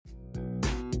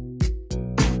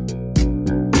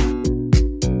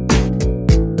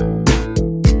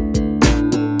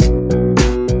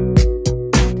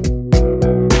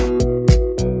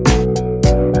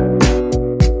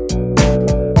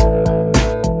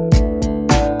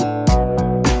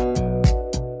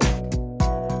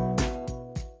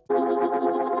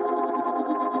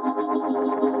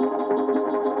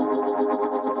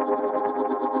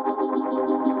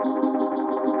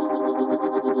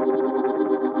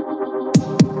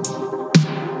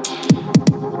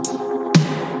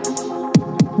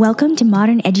Welcome to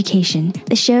Modern Education,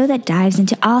 the show that dives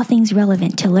into all things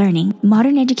relevant to learning.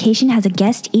 Modern Education has a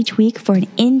guest each week for an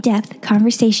in-depth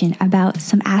conversation about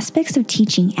some aspects of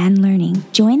teaching and learning.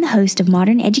 Join the host of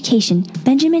Modern Education,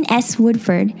 Benjamin S.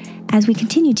 Woodford, as we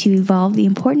continue to evolve the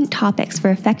important topics for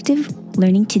effective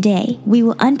learning today. We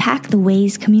will unpack the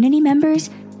ways community members,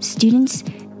 students,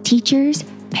 teachers,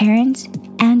 parents,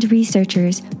 and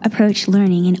researchers approach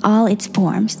learning in all its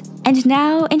forms. And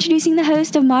now, introducing the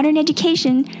host of Modern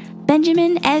Education,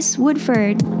 Benjamin S.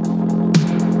 Woodford.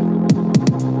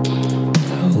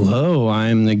 Hello,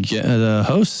 I'm the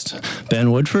host,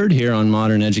 Ben Woodford, here on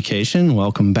Modern Education.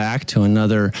 Welcome back to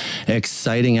another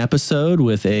exciting episode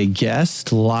with a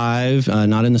guest live,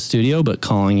 not in the studio, but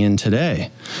calling in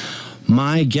today.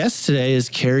 My guest today is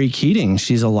Kari Keating.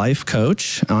 She's a life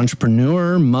coach,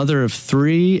 entrepreneur, mother of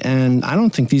three, and I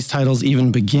don't think these titles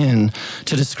even begin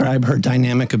to describe her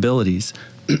dynamic abilities.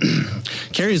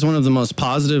 Kari is one of the most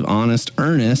positive, honest,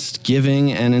 earnest,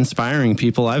 giving, and inspiring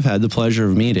people I've had the pleasure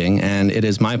of meeting, and it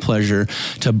is my pleasure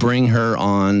to bring her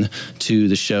on to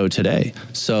the show today.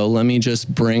 So let me just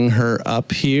bring her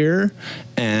up here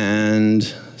and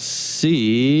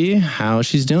see how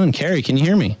she's doing. Kari, can you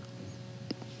hear me?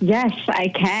 Yes, I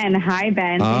can. Hi,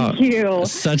 Ben. Thank you.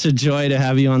 Such a joy to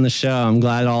have you on the show. I'm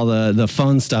glad all the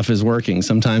phone stuff is working.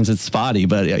 Sometimes it's spotty,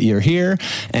 but you're here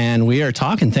and we are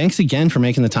talking. Thanks again for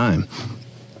making the time.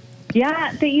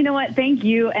 Yeah, you know what? Thank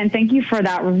you. And thank you for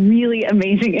that really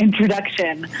amazing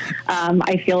introduction.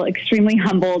 I feel extremely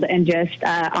humbled and just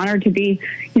honored to be,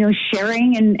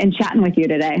 sharing and chatting with you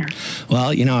today.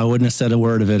 Well, I wouldn't have said a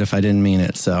word of it if I didn't mean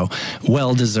it. So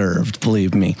well deserved,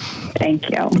 believe me. Thank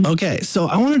you. Okay. So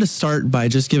I wanted to start by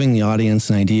just giving the audience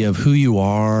an idea of who you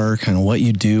are, kind of what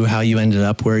you do, how you ended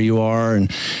up where you are.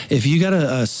 And if you got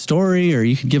a story, or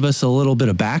you could give us a little bit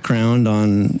of background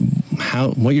on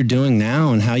what you're doing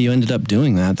now and how you ended up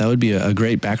doing that would be a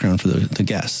great background for the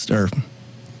guest.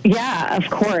 Yeah, of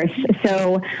course.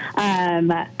 So,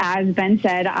 as Ben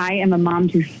said, I am a mom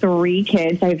to three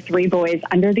kids. I have three boys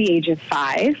under the age of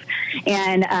 5,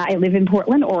 and I live in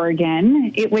Portland,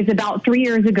 Oregon. It was about 3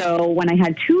 years ago when I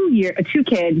had two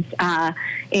kids,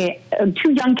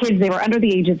 two young kids. They were under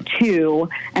the age of 2,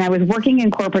 and I was working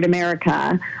in corporate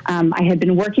America. I had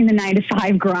been working the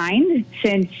 9-to-5 grind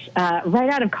since right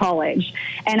out of college,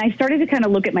 and I started to kind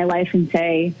of look at my life and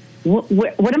say,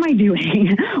 what am I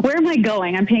doing? Where am I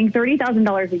going? I'm paying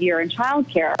 $30,000 a year in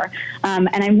childcare,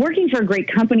 and I'm working for a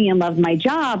great company and love my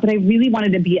job, but I really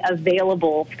wanted to be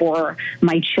available for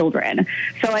my children.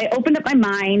 So I opened up my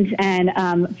mind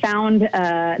and found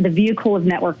the vehicle of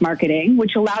network marketing,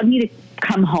 which allowed me to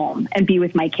come home and be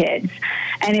with my kids.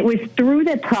 And it was through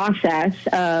the process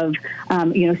of,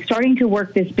 starting to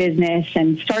work this business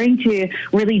and starting to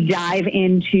really dive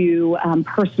into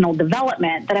personal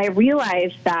development that I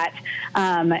realized that,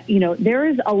 there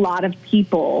is a lot of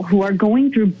people who are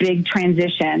going through big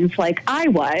transitions like I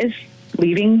was,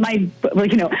 leaving my,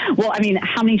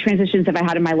 how many transitions have I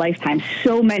had in my lifetime?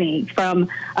 So many, from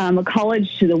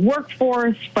college to the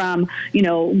workforce, from,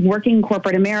 working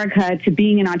corporate America to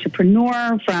being an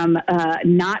entrepreneur, from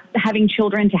not having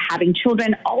children to having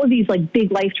children, all of these like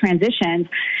big life transitions.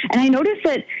 And I noticed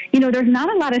that, there's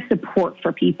not a lot of support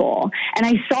for people. And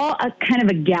I saw a kind of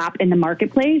a gap in the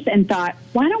marketplace and thought,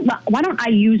 why don't I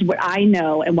use what I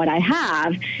know and what I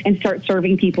have and start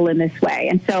serving people in this way?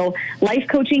 And so life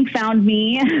coaching found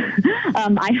me.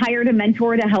 I hired a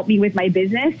mentor to help me with my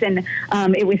business, and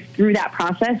it was through that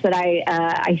process that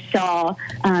I saw,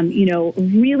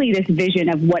 really this vision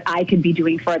of what I could be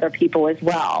doing for other people as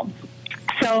well.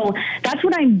 So that's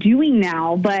what I'm doing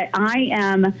now, but I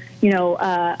am,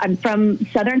 I'm from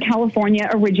Southern California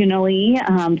originally,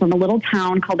 from a little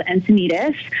town called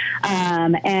Encinitas,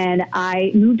 and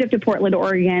I moved up to Portland,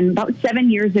 Oregon about 7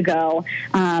 years ago.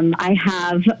 I'm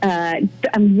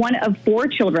one of 4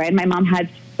 children. My mom had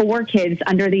 4 kids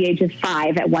under the age of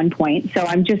 5 at one point. So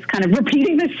I'm just kind of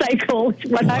repeating the cycle with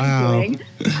what I'm doing.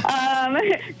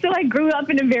 So I grew up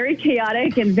in a very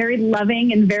chaotic and very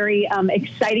loving and very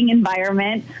exciting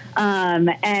environment.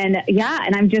 And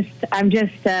I'm just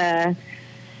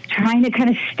trying to kind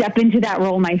of step into that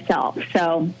role myself.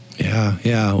 So.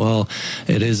 Yeah. Well,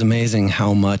 it is amazing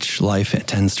how much life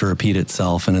tends to repeat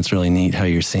itself, and it's really neat how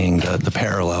you're seeing the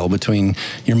parallel between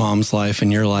your mom's life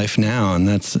and your life now, and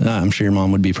that's I'm sure your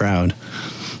mom would be proud.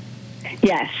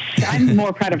 Yes, I'm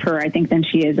more proud of her, I think, than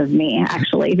she is of me,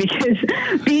 actually, because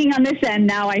being on this end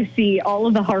now, I see all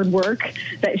of the hard work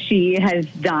that she has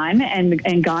done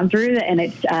and gone through, and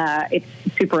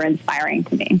it's super inspiring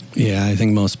to me. Yeah, I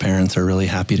think most parents are really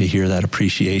happy to hear that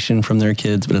appreciation from their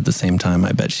kids, but at the same time,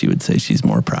 I bet she would say she's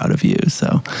more proud of you.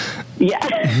 So, yeah,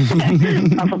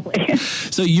 probably.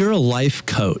 So you're a life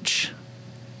coach,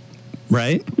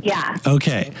 right? Yeah.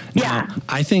 Okay. Now, Yeah.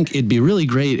 I think it'd be really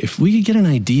great if we could get an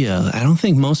idea. I don't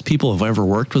think most people have ever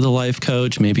worked with a life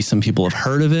coach. Maybe some people have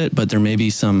heard of it, but there may be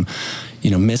some,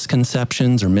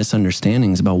 misconceptions or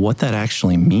misunderstandings about what that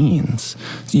actually means.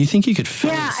 Do you think you could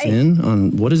fill us in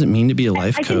on what does it mean to be a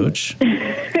life coach?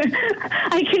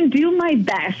 I can do my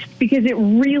best because it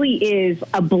really is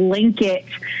a blanket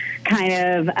kind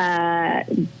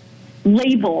of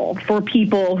label for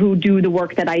people who do the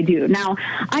work that I do. Now,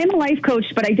 I'm a life coach,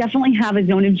 but I definitely have a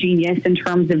zone of genius in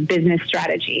terms of business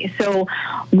strategy. So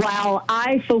while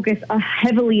I focus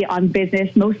heavily on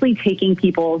business, mostly taking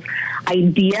people's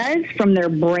ideas from their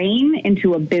brain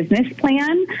into a business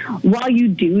plan, while you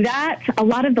do that, a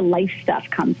lot of the life stuff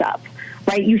comes up.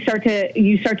 Right, you start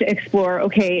to explore.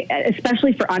 Okay,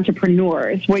 especially for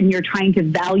entrepreneurs, when you're trying to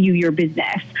value your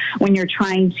business, when you're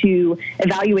trying to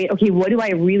evaluate. Okay, what do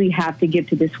I really have to give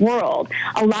to this world?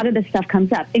 A lot of this stuff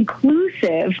comes up,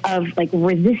 inclusive of like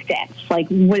resistance. Like,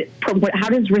 how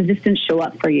does resistance show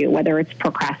up for you? Whether it's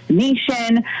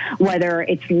procrastination, whether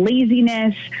it's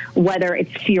laziness, whether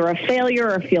it's fear of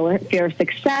failure or fear of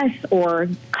success, or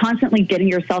constantly getting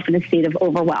yourself in a state of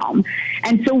overwhelm.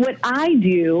 And so, what I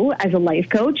do as a life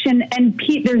coach, and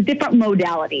there's different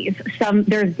modalities.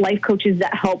 There's life coaches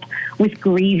that help with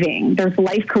grieving. There's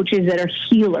life coaches that are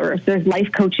healers. There's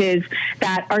life coaches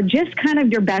that are just kind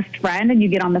of your best friend, and you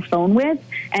get on the phone with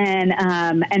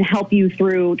and help you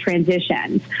through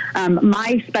transitions.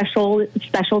 My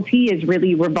specialty is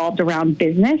really revolved around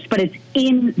business, but it's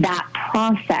in that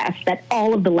process that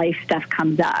all of the life stuff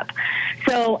comes up.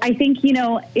 So I think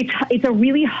it's a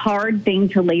really hard thing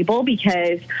to label,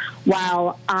 because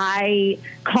while I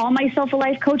call myself a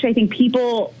life coach, I think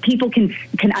people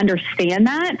can understand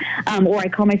that. Or I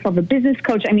call myself a business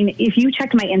coach. I mean, if you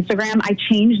checked my Instagram, I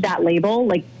changed that label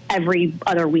like every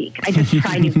other week. I just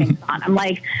try new things on. I'm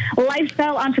like,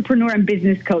 lifestyle entrepreneur and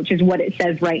business coach is what it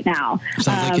says right now.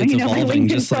 Sounds like it's evolving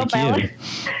just like you.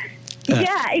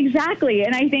 Yeah, exactly.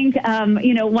 And I think,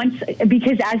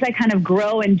 because as I kind of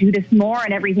grow and do this more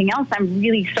and everything else, I'm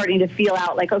really starting to feel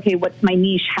out like, okay, what's my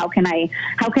niche? How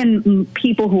can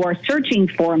people who are searching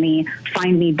for me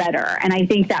find me better? And I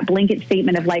think that blanket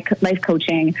statement of life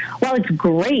coaching, while it's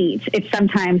great, it's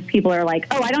sometimes people are like,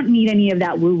 oh, I don't need any of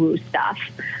that woo-woo stuff.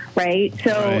 Right.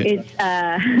 So it's,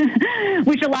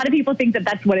 which a lot of people think that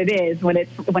that's what it is when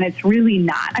it's really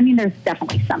not. I mean, there's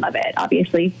definitely some of it,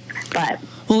 obviously, but.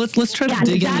 Well, let's try to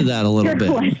dig into that a little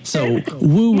bit. So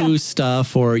woo-woo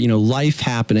stuff, or, life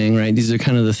happening, right? These are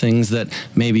kind of the things that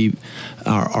maybe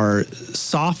are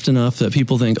soft enough that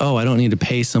people think, oh, I don't need to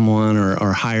pay someone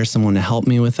or hire someone to help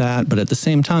me with that. But at the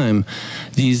same time,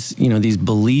 these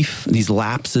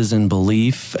lapses in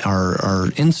belief are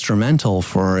instrumental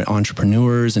for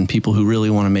entrepreneurs and people who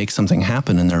really want to make something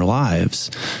happen in their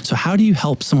lives. So how do you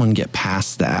help someone get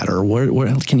past that? Or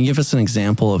can you give us an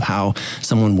example of how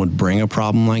someone would bring a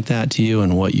problem like that to you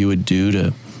and what you would do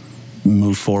to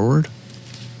move forward?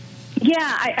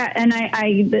 Yeah,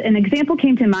 an example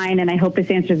came to mind, and I hope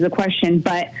this answers the question.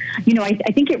 But,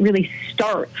 I think it really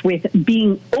starts with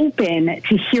being open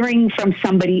to hearing from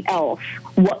somebody else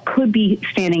what could be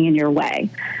standing in your way,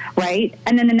 right?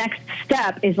 And then the next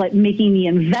step is like making the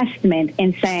investment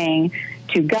in saying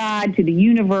to God, to the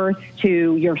universe,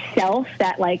 to yourself,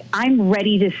 that like, I'm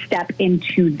ready to step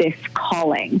into this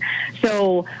calling.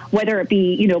 So whether it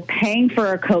be, paying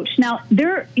for a coach. Now,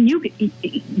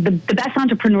 the best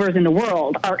entrepreneurs in the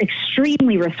world are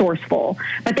extremely resourceful,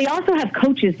 but they also have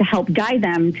coaches to help guide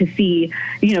them to see,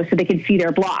 so they can see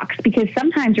their blocks, because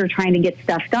sometimes you're trying to get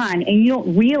stuff done and you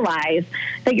don't realize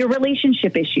that your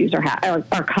relationship issues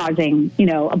are causing,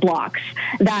 blocks,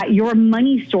 that your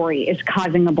money story is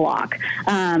causing a block.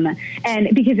 And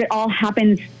because it all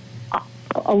happens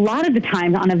a lot of the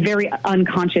time on a very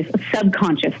unconscious,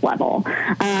 subconscious level.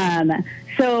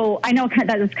 So I know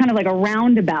that it's kind of like a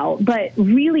roundabout, but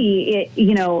really,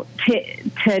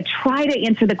 to try to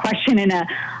answer the question in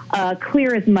a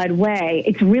clear as mud way,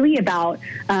 it's really about,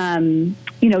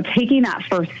 taking that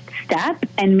first step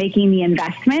and making the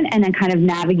investment, and then kind of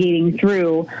navigating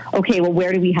through, okay, well,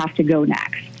 where do we have to go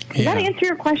next? Does that answer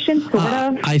your question, sort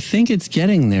of? I think it's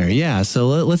getting there, yeah. So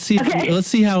let's see. Okay. Let's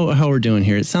see how we're doing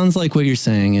here. It sounds like what you're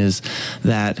saying is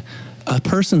that a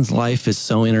person's life is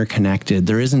so interconnected.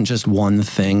 There isn't just one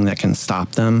thing that can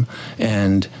stop them,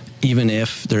 and even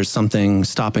if there's something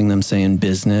stopping them, say, in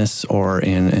business or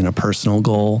in a personal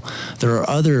goal, there are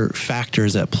other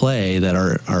factors at play that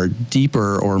are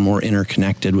deeper or more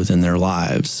interconnected within their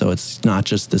lives. So it's not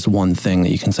just this one thing that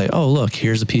you can say, oh, look,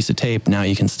 here's a piece of tape. Now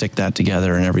you can stick that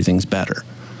together and everything's better.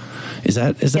 Is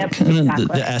that kind of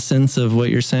the essence of what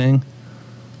you're saying?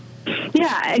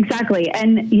 Yeah, exactly.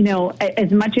 And, you know,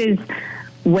 as much as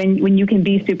when you can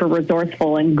be super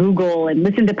resourceful and Google and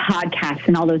listen to podcasts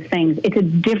and all those things, it's a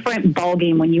different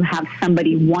ballgame when you have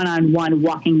somebody one-on-one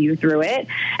walking you through it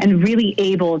and really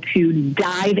able to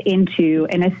dive into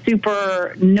in a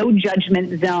super no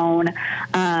judgment zone,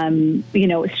 you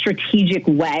know, strategic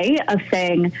way of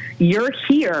saying, you're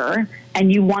here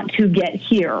and you want to get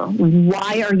here.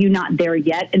 Why are you not there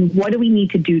yet? And what do we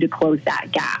need to do to close that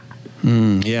gap?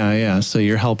 Yeah. So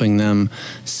you're helping them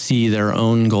see their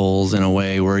own goals in a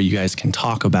way where you guys can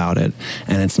talk about it,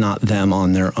 and it's not them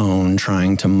on their own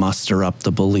trying to muster up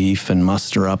the belief and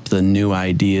muster up the new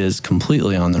ideas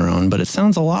completely on their own. But it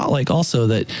sounds a lot like also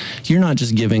that you're not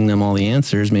just giving them all the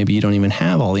answers. Maybe you don't even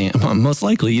have all the most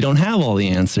likely you don't have all the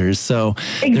answers. So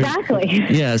exactly.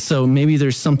 Yeah. So maybe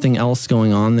there's something else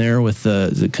going on there with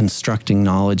the constructing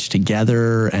knowledge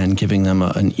together and giving them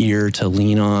an ear to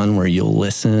lean on where you'll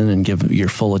listen and give your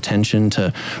full attention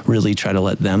to really try to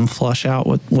let them flush out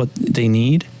what they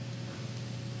need.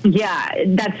 Yeah,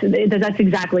 that's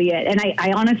exactly it. And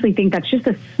I honestly think that's just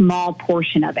a small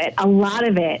portion of it. A lot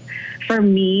of it, for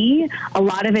me,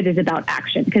 is about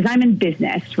action because I'm in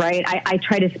business, right?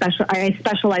 I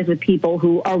specialize with people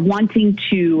who are wanting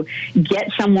to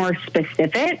get somewhere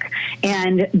specific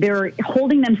and they're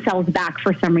holding themselves back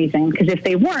for some reason because if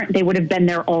they weren't, they would have been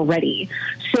there already.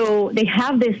 So they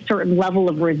have this certain level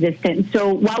of resistance.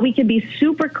 So while we can be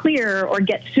super clear or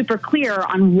get super clear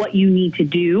on what you need to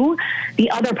do, the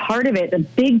other part of it, the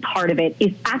big part of it,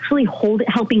 is actually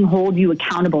helping hold you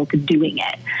accountable to doing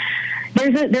it.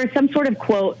 There's some sort of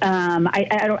quote,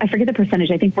 I forget the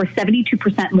percentage, I think we're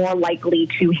 72% more likely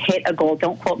to hit a goal,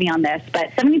 don't quote me on this, but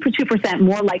 72%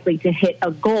 more likely to hit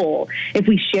a goal if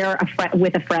we share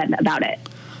with a friend about it.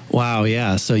 Wow,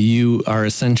 yeah. So you are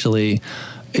essentially,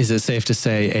 is it safe to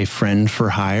say, a friend for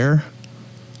hire?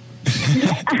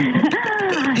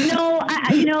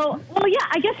 No, well, yeah,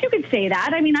 I guess you could say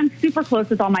that. I mean, I'm super close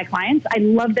with all my clients. I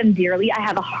love them dearly. I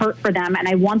have a heart for them, and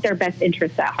I want their best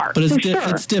interests at heart. But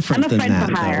it's different than that,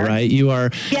 though, right? You are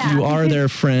their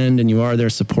friend, and you are their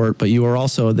support, but you are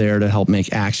also there to help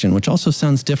make action, which also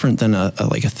sounds different than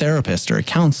like a therapist or a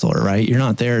counselor, right? You're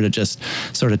not there to just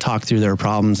sort of talk through their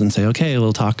problems and say, okay,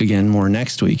 we'll talk again more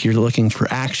next week. You're looking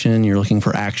for action. You're looking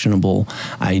for actionable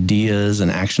ideas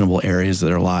and actionable areas of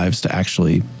their lives to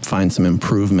actually find some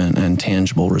improvement and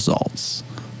tangible results.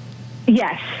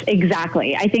 Yes,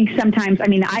 exactly. I think sometimes, I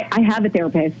mean, I have a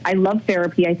therapist. I love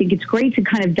therapy. I think it's great to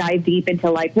kind of dive deep into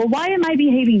like, well, why am I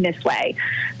behaving this way?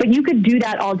 But you could do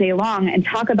that all day long and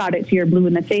talk about it till you're blue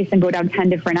in the face and go down 10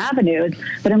 different avenues.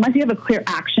 But unless you have a clear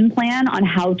action plan on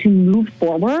how to move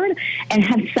forward and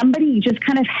have somebody just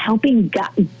kind of helping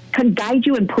guide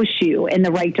you and push you in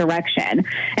the right direction,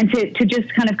 and to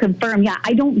just kind of confirm,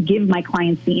 I don't give my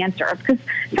clients the answer because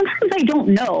sometimes I don't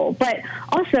know, but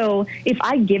also if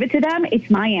I give it to them, it's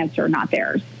my answer, not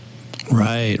theirs.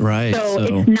 Right. So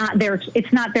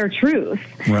it's not their truth.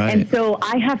 Right. And so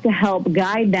I have to help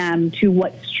guide them to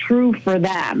what's true for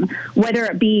them, whether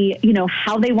it be,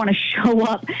 how they want to show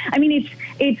up. I mean,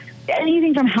 it's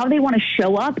anything from how they want to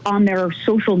show up on their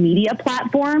social media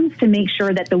platforms to make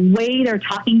sure that the way they're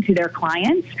talking to their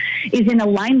clients is in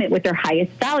alignment with their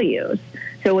highest values.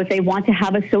 So if they want to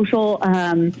have a social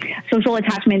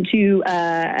attachment to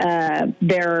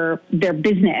their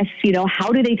business,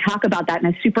 how do they talk about that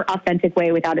in a super authentic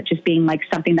way without it just being like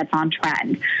something that's on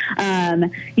trend?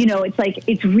 It's like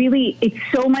it's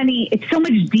so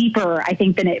much deeper, I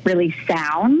think, than it really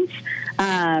sounds.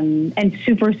 And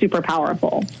super, super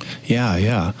powerful.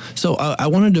 Yeah. So I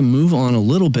wanted to move on a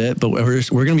little bit, but we're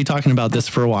going to be talking about this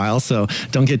for a while, so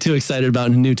don't get too excited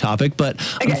about a new topic. But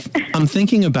okay. I'm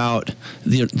thinking about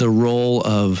the role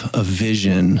of a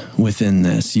vision within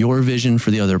this. Your vision for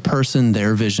the other person,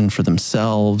 their vision for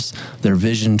themselves, their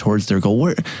vision towards their goal.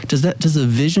 Where does the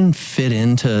vision fit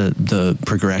into the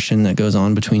progression that goes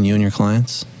on between you and your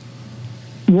clients?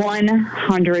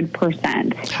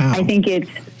 100%. How? I think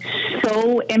it's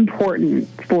so important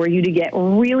for you to get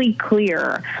really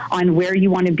clear on where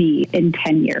you want to be in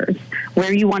 10 years,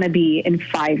 where you want to be in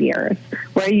 5 years,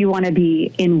 where you want to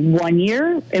be in 1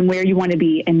 year, and where you want to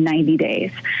be in 90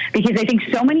 days. Because I think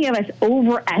so many of us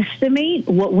overestimate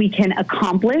what we can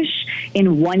accomplish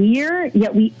in 1 year,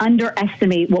 yet we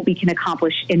underestimate what we can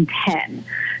accomplish in 10.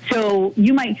 So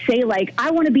you might say, like,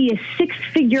 I want to be a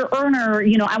 6-figure earner.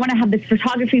 You know, I want to have this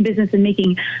photography business and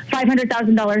making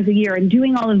 $500,000 a year and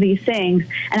doing all of these things.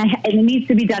 And it needs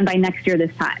to be done by next year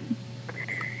this time.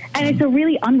 And it's a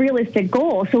really unrealistic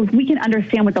goal. So if we can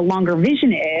understand what the longer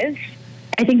vision is,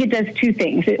 I think it does two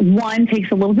things. One,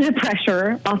 takes a little bit of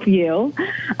pressure off you.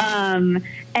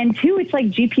 And two, it's like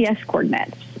GPS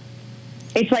coordinates.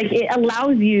 It's like it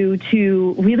allows you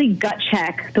to really gut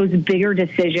check those bigger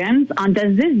decisions on,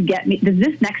 does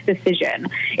this next decision,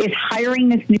 is hiring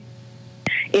this new,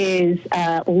 is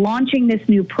launching this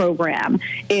new program,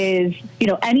 is, you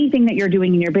know, anything that you're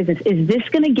doing in your business, is this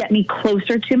going to get me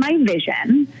closer to my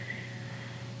vision?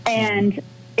 And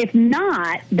if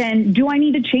not, then do I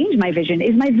need to change my vision?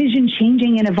 Is my vision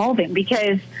changing and evolving?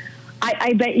 Because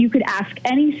I bet you could ask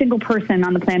any single person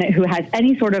on the planet who has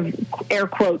any sort of, air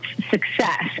quotes,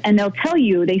 success, and they'll tell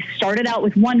you they started out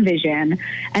with one vision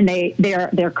and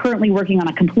they're currently working on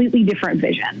a completely different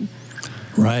vision.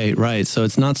 Right. So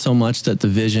it's not so much that the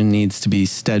vision needs to be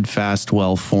steadfast,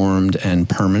 well-formed, and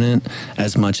permanent,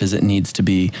 as much as it needs to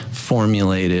be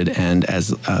formulated. And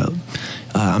as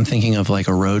I'm thinking of like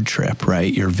a road trip,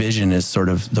 right? Your vision is sort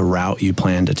of the route you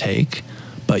plan to take,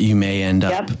 but you may end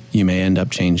up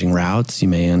changing routes. You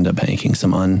may end up making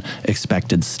some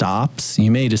unexpected stops. You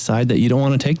may decide that you don't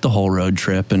want to take the whole road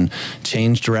trip and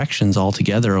change directions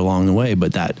altogether along the way.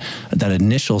 But that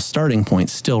initial starting point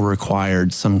still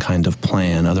required some kind of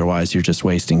plan. Otherwise, you're just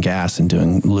wasting gas and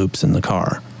doing loops in the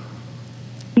car.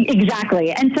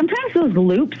 Exactly. And sometimes those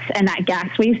loops and that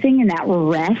gas wasting and that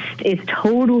rest is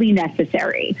totally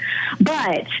necessary.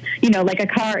 But, you know, like a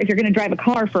car, if you're going to drive a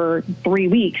car for 3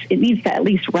 weeks, it needs to at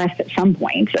least rest at some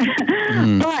point.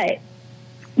 But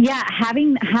yeah,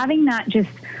 having that just,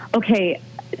 okay,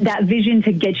 that vision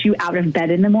to get you out of bed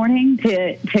in the morning,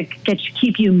 to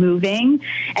keep you moving.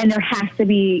 And there has to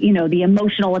be, you know, the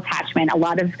emotional attachment, a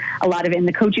lot of in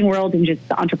the coaching world and just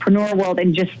the entrepreneur world,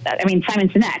 and just, I mean, Simon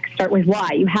Sinek, start with why.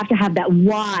 You have to have that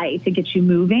why to get you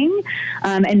moving,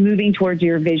 and moving towards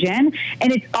your vision.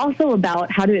 And it's also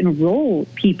about how to enroll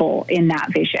people in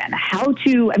that vision,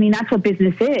 that's what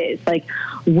business is. Like,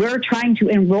 we're trying to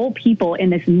enroll people in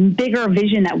this bigger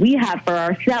vision that we have for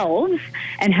ourselves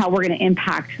and how we're going to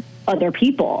impact other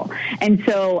people. And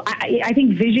so I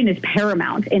think vision is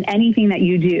paramount in anything that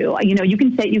you do. You know, you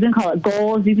can call it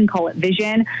goals, you can call it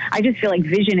vision. I just feel like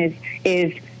vision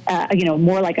is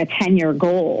more like a 10-year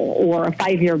goal or a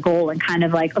 5-year goal, and kind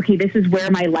of like, okay, this is where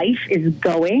my life is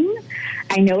going.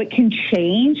 I know it can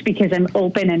change because I'm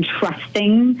open and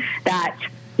trusting that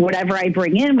whatever I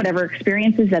bring in, whatever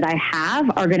experiences that I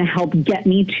have are going to help get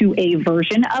me to a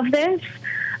version of this.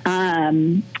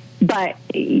 But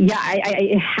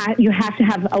yeah, you have to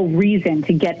have a reason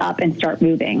to get up and start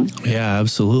moving. Yeah,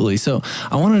 absolutely. So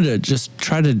I wanted to just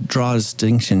try to draw a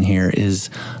distinction here.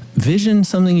 Is vision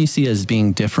something you see as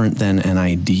being different than an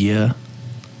idea?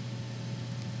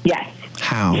 Yes.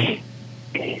 How?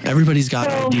 Everybody's got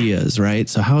ideas, right?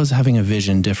 So how is having a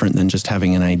vision different than just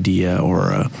having an idea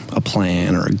or a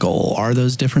plan or a goal? Are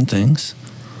those different things?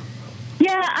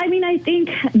 Yeah, I mean, I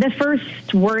think the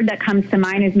first word that comes to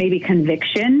mind is maybe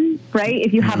conviction, right?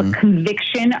 If you have a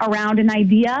conviction around an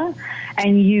idea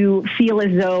and you feel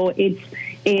as though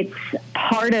it's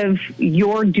part of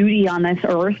your duty on this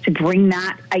earth to bring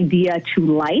that idea to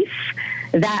life,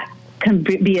 that can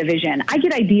be a vision. I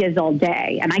get ideas all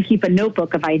day, and I keep a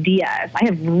notebook of ideas. I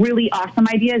have really awesome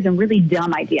ideas and really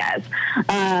dumb ideas.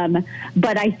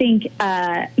 But I think,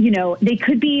 they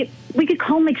could be, we could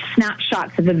call them like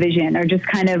snapshots of a vision, or just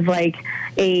kind of like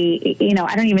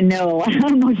I don't even know,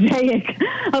 a mosaic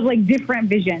of like different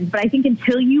visions. But I think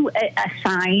until you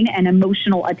assign an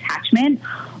emotional attachment,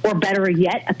 or better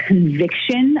yet, a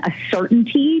conviction, a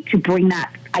certainty to bring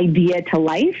that idea to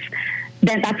life,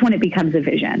 then that's when it becomes a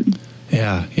vision.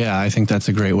 Yeah, I think that's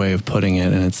a great way of putting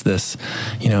it. And it's this,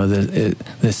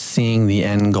 this seeing the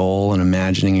end goal and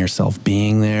imagining yourself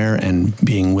being there and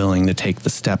being willing to take the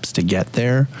steps to get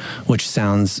there, which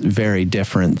sounds very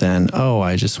different than,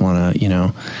 I just want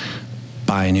to,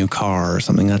 buy a new car or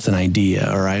something. That's an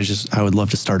idea. Or I would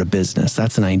love to start a business.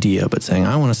 That's an idea. But saying,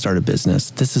 I want to start a business,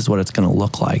 this is what it's going to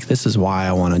look like. This is why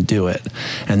I want to do it.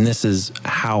 And this is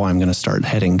how I'm going to start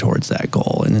heading towards that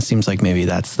goal. And it seems like maybe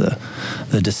that's the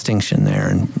distinction there.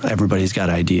 And everybody's got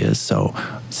ideas. So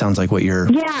it sounds like what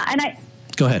you're... Yeah, and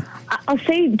Go ahead. I'll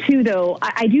say, too, though,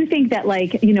 I do think that,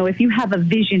 if you have a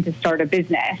vision to start a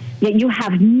business, yet you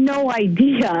have no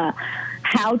idea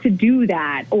how to do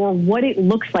that or what it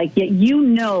looks like, yet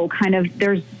kind of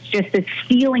there's just this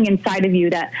feeling inside of you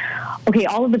that, okay,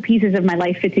 all of the pieces of my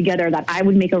life fit together, that I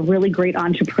would make a really great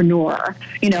entrepreneur,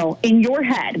 you know, in your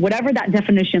head, whatever that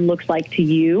definition looks like to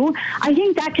you, I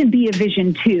think that can be a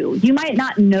vision too. You might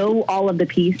not know all of the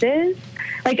pieces.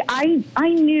 Like I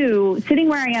knew sitting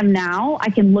where I am now, I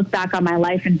can look back on my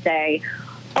life and say,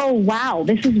 oh, wow,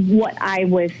 this is what I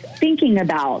was thinking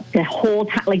about the whole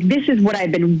time. Like, this is what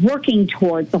I've been working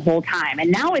towards the whole time.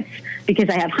 And now it's, because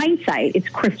I have hindsight, it's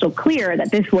crystal clear that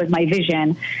this was my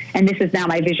vision, and this is now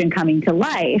my vision coming to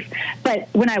life. But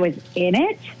when I was in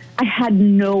it, I had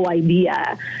no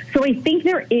idea. So I think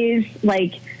there is,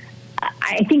 like,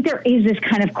 I think there is this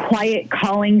kind of quiet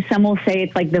calling. Some will say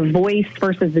it's like the voice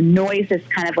versus the noise. It's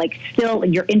kind of like still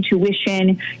your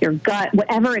intuition, your gut,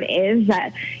 whatever it is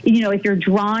that, you know, if you're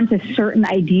drawn to certain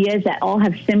ideas that all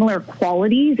have similar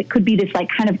qualities, it could be this like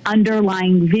kind of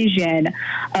underlying vision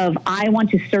of, I want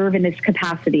to serve in this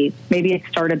capacity. Maybe it's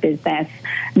start a business.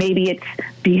 Maybe it's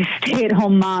be a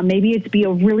stay-at-home mom. Maybe it's be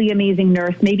a really amazing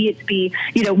nurse. Maybe it's be,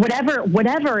 you know,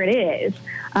 whatever it is.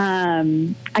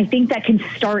 I think that can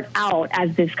start out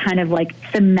as this kind of like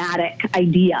thematic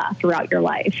idea throughout your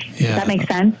life. Yeah. Does that make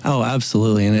sense? Oh,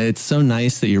 absolutely. And it's so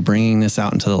nice that you're bringing this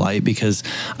out into the light, because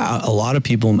a lot of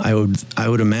people, I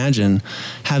would imagine,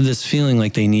 have this feeling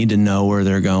like they need to know where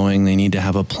they're going. They need to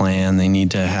have a plan. They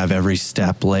need to have every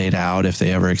step laid out if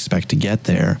they ever expect to get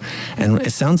there. And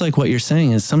it sounds like what you're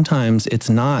saying is sometimes it's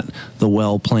not the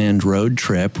well-planned road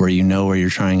trip where you know where you're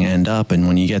trying to end up, and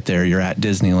when you get there, you're at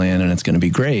Disneyland and it's going to be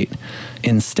great.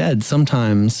 Instead,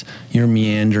 sometimes you're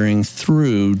meandering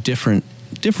through different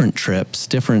trips,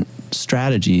 different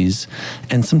strategies,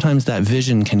 and sometimes that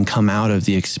vision can come out of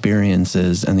the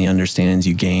experiences and the understandings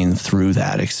you gain through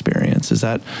that experience. Is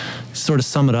that sort of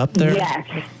sum it up there?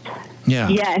 Yes. Yeah.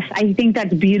 Yes, I think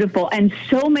that's beautiful. And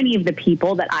so many of the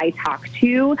people that I talk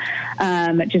to,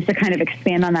 just to kind of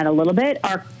expand on that a little bit,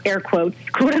 are air quotes,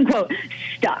 quote unquote,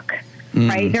 stuck,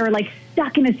 right? They're like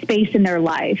stuck in a space in their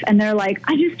life, and they're like,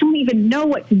 I just don't even know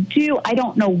what to do. I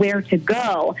don't know where to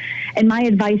go. And my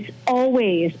advice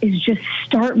always is just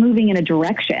start moving in a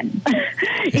direction.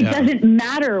 It doesn't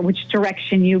matter which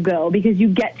direction you go, because you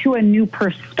get to a new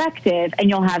perspective and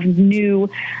you'll have new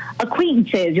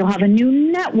acquaintances, you'll have a new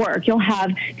network, you'll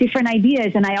have different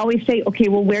ideas. And I always say, okay,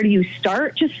 well, where do you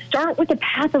start? Just start with the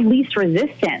path of least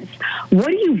resistance. What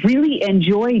do you really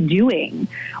enjoy doing?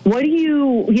 What do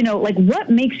you know, like, what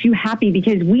makes you happy?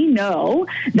 Because we know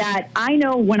that, I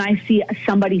know when I see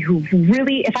somebody who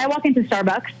really, if I walk into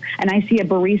Starbucks and I see a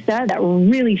barista that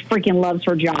really freaking loves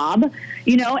her job,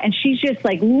 you know, and she's just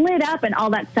like lit up and all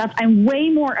that stuff, I'm way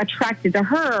more attracted to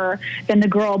her than the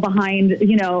girl behind,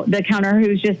 you know, the counter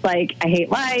who's just like, I hate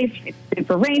life. It's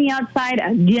super rainy outside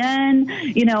again.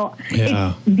 You know,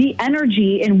 it's the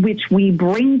energy in which we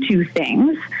bring to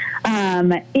things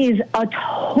is a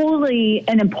totally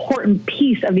an important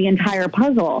piece of the entire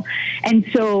puzzle. And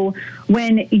so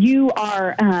when you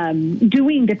are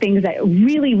doing the things that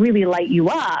really, really light you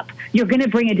up, you're going to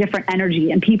bring a different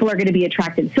energy and people are going to be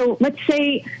attracted. So let's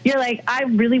say you're like, I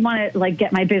really want to like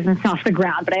get my business off the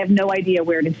ground, but I have no idea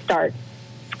where to start.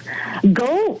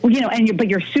 Go, you know, but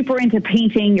you're super into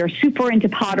painting, you're super into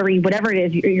pottery, whatever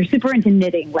it is, you're super into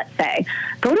knitting, let's say.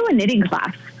 Go to a knitting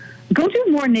class. Go do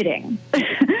more knitting.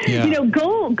 You know,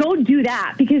 go do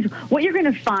that, because what you're going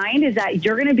to find is that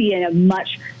you're going to be in a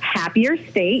much happier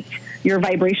state. Your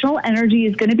vibrational energy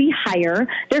is going to be higher.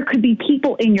 There could be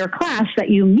people in your class that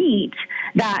you meet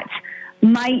that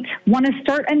might want to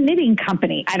start a knitting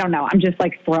company. I don't know. I'm just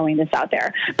like throwing this out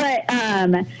there. But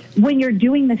when you're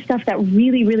doing the stuff that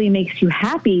really, really makes you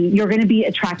happy, you're going to be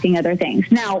attracting other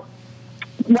things. Now,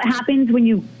 what happens when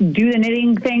you do the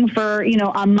knitting thing for, you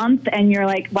know, a month and you're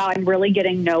like, wow, I'm really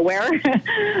getting nowhere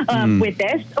with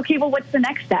this. Okay, well, what's the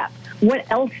next step? What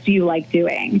else do you like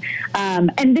doing?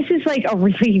 And this is like a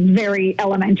really very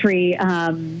elementary,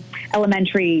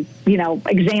 you know,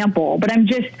 example, but I'm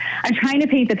trying to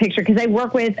paint the picture, because I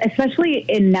work with, especially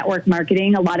in network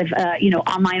marketing, a lot of, you know,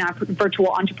 online virtual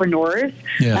entrepreneurs.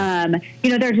 You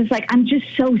know, they're just like, I'm just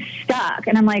so stuck.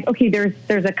 And I'm like, okay,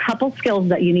 there's a couple skills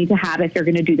that you need to have if you're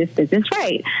going to do this business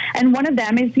right. And one of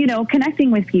them is, you know,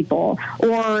 connecting with people,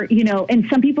 or, you know, and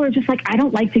some people are just like, I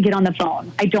don't like to get on the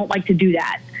phone. I don't like to do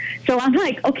that. So I'm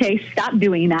like, okay, stop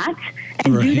doing that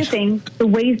and do the things, the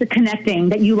ways of connecting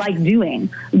that you like doing.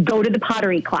 Go to the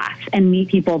pottery class and meet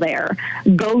people there.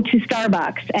 Go to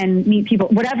Starbucks and meet people,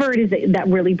 whatever it is that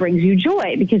really brings you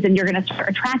joy, because then you're going to start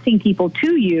attracting people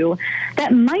to you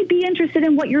that might be interested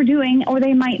in what you're doing, or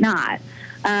they might not.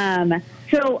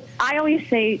 So I always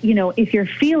say, you know, if you're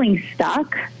feeling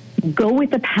stuck, go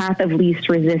with the path of least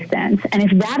resistance. And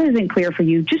if that isn't clear for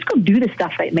you, just go do the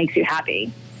stuff that makes you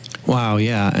happy. Wow,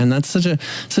 yeah. And that's such a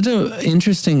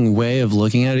interesting way of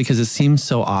looking at it, because it seems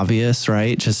so obvious,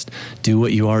 right? Just do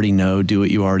what you already know, do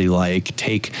what you already like,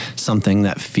 take something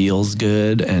that feels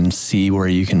good and see where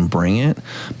you can bring it.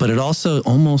 But it also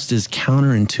almost is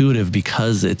counterintuitive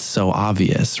because it's so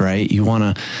obvious, right? You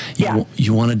want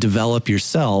to develop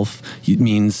yourself. It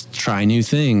means try new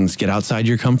things, get outside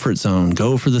your comfort zone,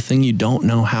 go for the thing you don't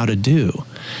know how to do.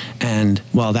 And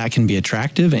while that can be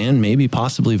attractive and maybe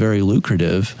possibly very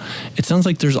lucrative, it sounds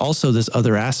like there's also this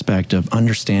other aspect of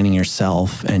understanding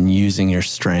yourself and using your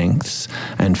strengths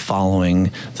and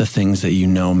following the things that you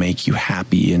know make you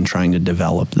happy and trying to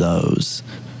develop those.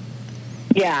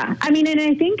 Yeah. I mean, and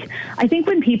I think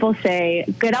when people say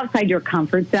get outside your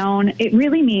comfort zone, it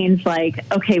really means like,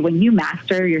 okay, when you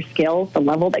master your skills, the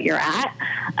level that you're at,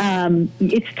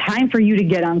 it's time for you to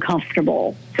get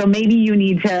uncomfortable. So maybe you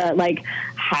need to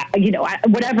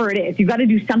whatever it is, you've got to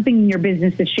do something in your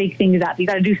business to shake things up. You've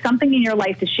got to do something in your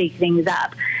life to shake things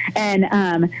up. And,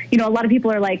 a lot of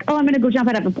people are like, oh, I'm going to go jump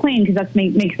out of a plane because that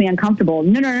makes me uncomfortable.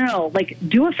 No. Like,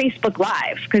 do a Facebook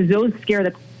Live, because those scare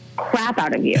the crap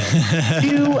out of you.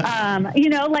 Do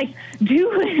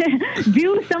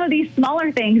some of these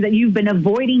smaller things that you've been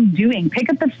avoiding doing. Pick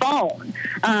up the phone,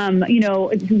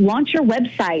 launch your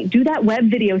website, do that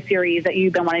web video series that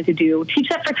you've been wanting to do, teach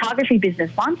that photography business,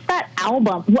 launch that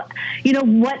album,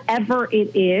 whatever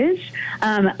it is.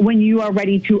 When you are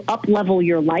ready to up level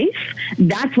your life,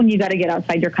 that's when you got to get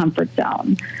outside your comfort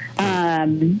zone.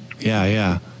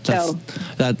 Yeah.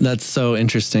 That's so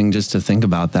interesting just to think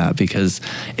about that, because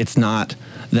it's not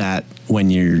that when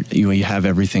you have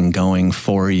everything going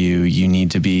for you, you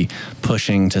need to be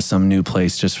pushing to some new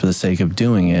place just for the sake of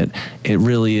doing it. It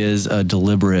really is a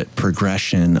deliberate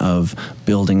progression of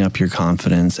building up your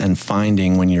confidence and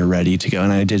finding when you're ready to go.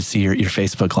 And I did see your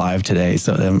Facebook Live today,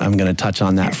 so I'm going to touch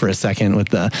on that for a second with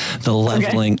the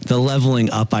leveling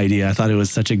up idea. I thought it was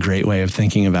such a great way of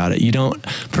thinking about it. You don't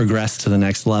progress to the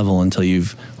next level until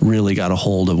you've really got a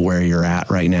hold of where you're at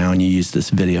right now. And you use this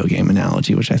video game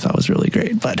analogy, which I thought was really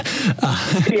great. But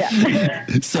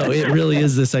so it really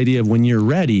is this idea of when you're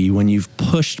ready, when you've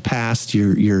pushed past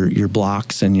your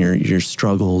blocks and your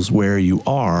struggles where you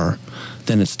are,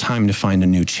 then it's time to find a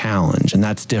new challenge. And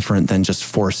that's different than just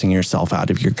forcing yourself out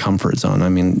of your comfort zone. I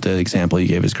mean, the example you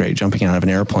gave is great. Jumping out of an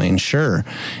airplane, sure,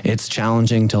 it's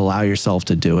challenging to allow yourself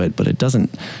to do it, but it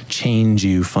doesn't change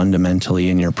you fundamentally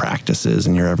in your practices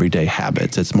and your everyday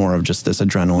habits. It's more of just this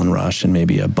adrenaline rush and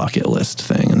maybe a bucket list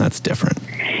thing, and that's different.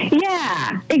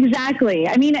 Yeah, exactly.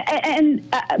 I mean,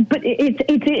 but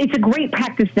it's a great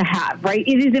practice to have, right?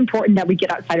 It is important that we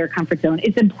get outside our comfort zone.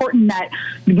 It's important that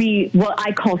what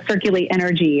I call circulate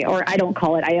energy, or I don't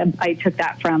call it. I took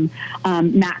that from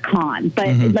Matt Kahn, but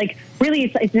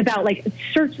really, it's about like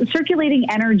circulating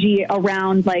energy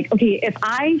around. Like, okay, if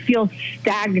I feel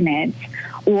stagnant,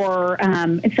 or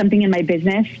it's something in my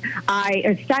business,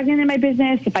 stagnant in my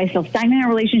business. If I feel stagnant in a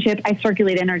relationship, I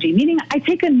circulate energy, meaning I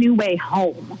take a new way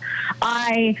home.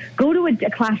 I go to a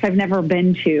class I've never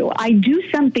been to. I do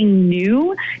something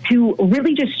new to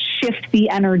really just shift the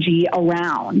energy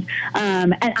around.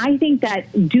 And I think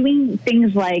that doing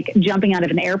things like jumping out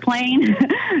of an airplane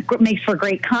makes for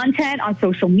great content on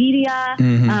social media,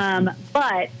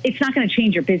 but it's not going to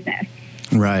change your business.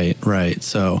 Right.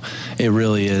 So it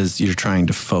really is, you're trying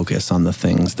to focus on the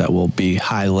things that will be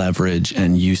high leverage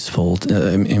and useful,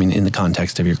 in the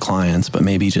context of your clients, but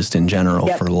maybe just in general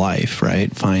for life,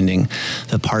 right? Finding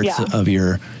the parts of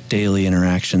your daily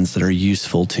interactions that are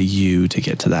useful to you to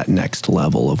get to that next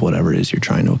level of whatever it is you're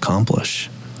trying to accomplish.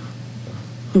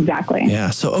 Exactly. Yeah.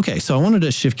 So I wanted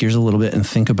to shift gears a little bit and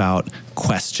think about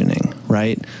questioning,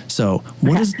 right? So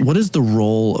what is the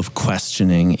role of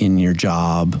questioning in your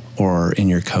job or in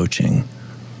your coaching?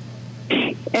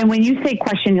 And when you say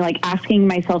question, you're like asking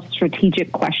myself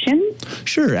strategic questions?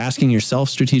 Sure. Asking yourself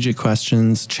strategic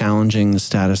questions, challenging the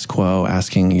status quo,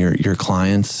 asking your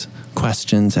clients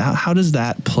questions. How does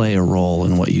that play a role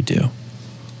in what you do?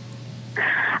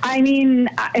 I mean,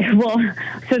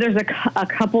 so there's a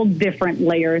couple different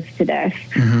layers to this.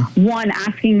 One,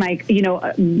 asking like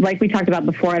we talked about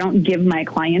before, I don't give my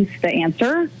clients the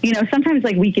answer. Sometimes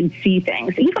like we can see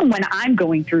things. Even when I'm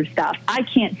going through stuff, I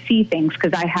can't see things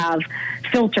because I have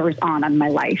filters on my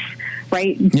life,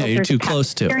 right? Yeah, you're too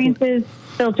close to experiences.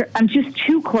 Filter. I'm just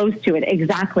too close to it.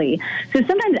 Exactly. So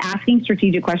sometimes asking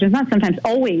strategic questions, not sometimes,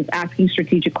 always asking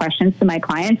strategic questions to my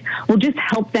clients will just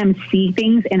help them see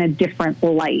things in a different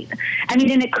light. I mean,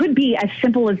 and it could be as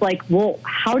simple as like, well,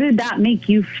 how did that make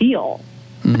you feel?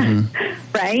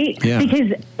 Right? Yeah.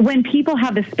 Because when people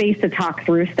have the space to talk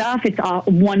through stuff, it's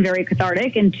one, very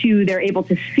cathartic, and two, they're able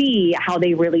to see how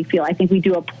they really feel. I think we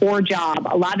do a poor job.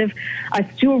 A lot of us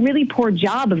do a really poor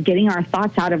job of getting our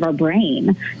thoughts out of our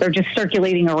brain. They're just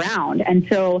circulating around. And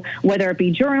so whether it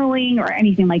be journaling or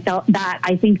anything like that,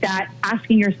 I think that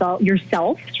asking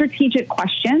yourself strategic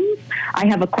questions. I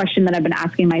have a question that I've been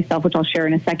asking myself, which I'll share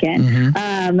in a second.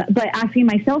 But asking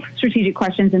myself strategic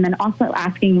questions, and then also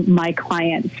asking my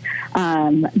clients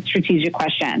strategic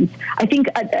questions. I think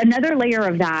another layer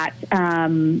of that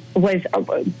was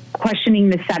questioning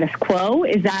the status quo.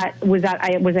 Was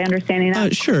I understanding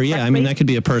that? Sure. Yeah. Correctly? I mean, that could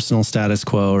be a personal status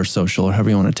quo or social, or however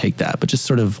you want to take that, but just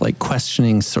sort of like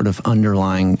questioning sort of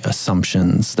underlying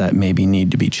assumptions that maybe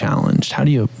need to be challenged. How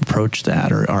do you approach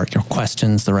that, or are your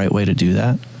questions the right way to do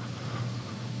that?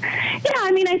 Yeah,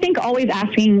 I mean, I think always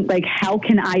asking, like, how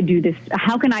can I do this?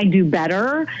 How can I do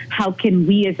better? How can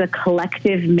we as a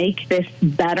collective make this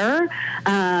better?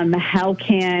 How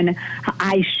can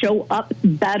I show up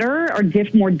better or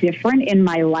more different in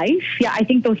my life? Yeah, I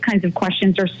think those kinds of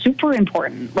questions are super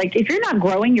important. Like, if you're not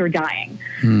growing, you're dying,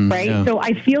 right? Yeah. So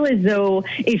I feel as though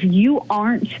if you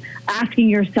aren't asking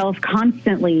yourself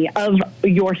constantly of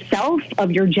yourself,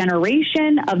 of your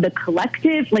generation, of the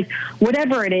collective, like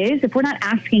whatever it is, if we're not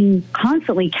asking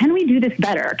constantly, can we do this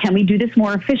better? Can we do this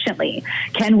more efficiently?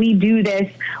 Can we do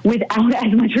this without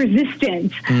as much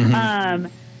resistance?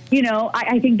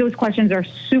 I think those questions are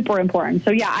super important.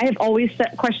 So yeah, I have always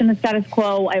questioned the status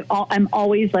quo. I'm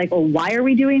always like, well, why are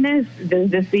we doing this? Does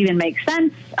this even make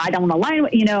sense? I don't align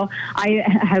with,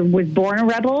 I was born a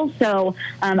rebel. So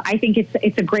I think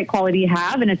it's a great quality to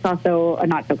have, and it's also a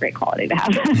not so great quality to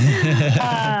have.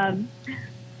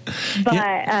 So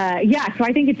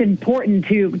I think it's important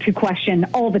to question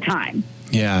all the time.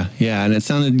 Yeah. And it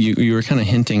sounded, you were kind of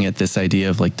hinting at this idea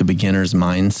of like the beginner's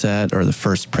mindset or the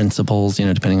first principles,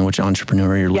 depending on which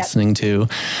entrepreneur you're listening to.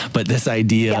 But this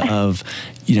idea of,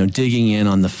 digging in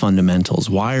on the fundamentals.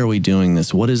 Why are we doing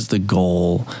this? What is the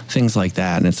goal? Things like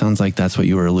that. And it sounds like that's what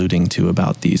you were alluding to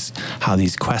about how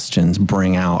these questions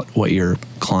bring out what your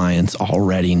clients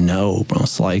already know,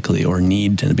 most likely, or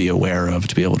need to be aware of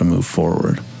to be able to move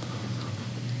forward.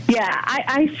 Yeah,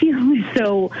 I feel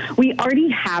so we already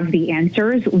have the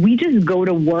answers. We just go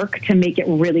to work to make it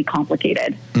really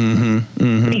complicated.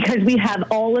 Because we have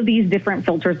all of these different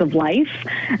filters of life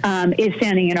is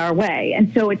standing in our way.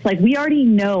 And so it's like we already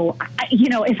know,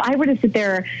 if I were to sit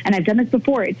there, and I've done this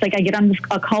before, it's like I get on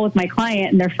a call with my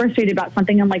client and they're frustrated about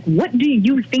something. I'm like, what do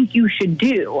you think you should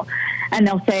do? And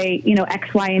they'll say,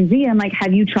 X, Y, and Z. I'm like,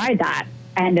 have you tried that?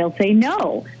 And they'll say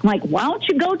no. I'm like, why don't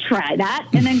you go try that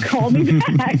and then call me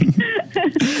back?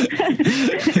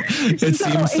 It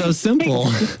seems so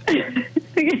simple.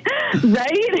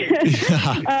 Right?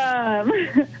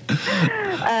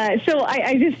 So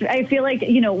I feel like,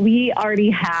 we already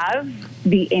have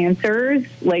the answers.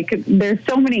 Like, there's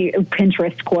so many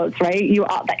Pinterest quotes, right?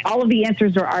 All of the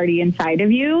answers are already inside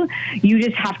of you. You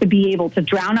just have to be able to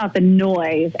drown out the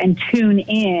noise and tune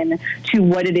in to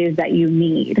what it is that you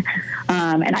need.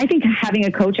 And I think having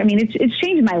a coach, it's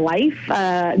changed my life,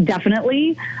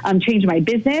 definitely, changed my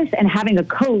business. And having a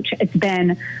coach, it's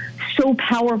been so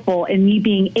powerful in me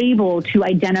being able to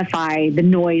identify the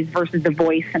noise versus the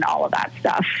voice and all of that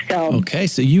stuff. So okay,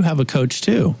 so you have a coach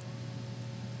too.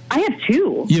 I have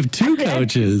two. You have two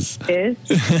coaches.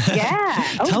 Yeah.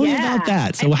 Tell me about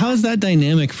that. So how is that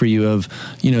dynamic for you of,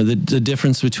 the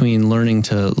difference between learning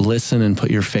to listen and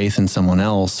put your faith in someone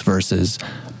else versus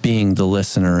being the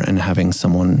listener and having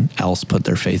someone else put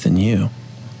their faith in you?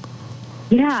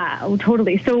 Yeah,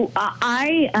 totally. So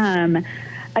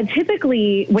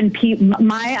typically when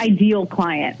my ideal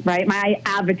client, right, my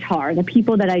avatar, the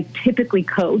people that I typically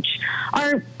coach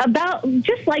are about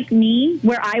just like me,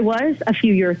 where I was a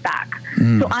few years back.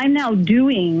 So I'm now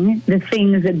doing the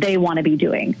things that they want to be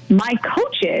doing. My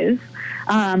coaches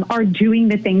are doing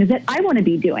the things that I want to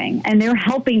be doing, and they're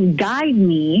helping guide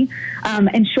me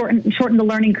and shorten the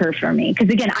learning curve for me. Because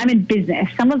again, I'm in business.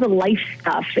 Some of the life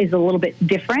stuff is a little bit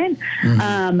different,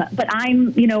 but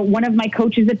I'm, one of my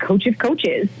coaches, a coach of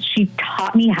coaches. She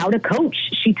taught me how to coach.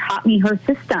 She taught me her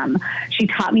system. She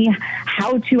taught me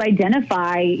how to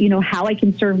identify, how I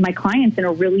can serve my clients in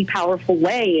a really powerful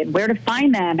way, and where to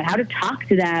find them, and how to talk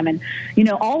to them, and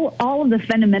all of the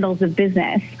fundamentals of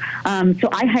business. So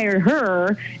I hired her.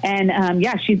 And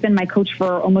she's been my coach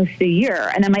for almost a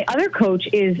year. And then my other coach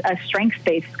is a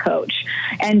strengths-based coach.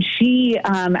 And she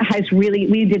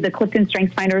we did the Clifton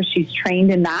Strengths Finders. She's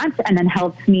trained in that, and then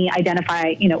helps me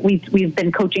identify, we've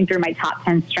been coaching through my top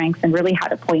 10 strengths and really how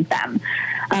to point them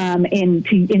and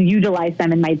utilize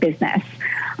them in my business.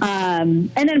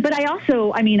 But I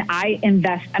also, I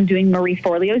invest. I'm doing Marie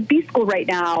Forleo's B School right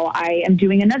now. I am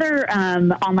doing another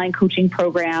online coaching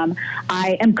program.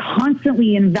 I am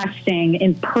constantly investing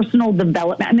in personal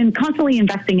development. I'm constantly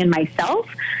investing in myself,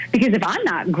 because if I'm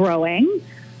not growing,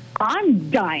 I'm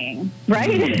dying,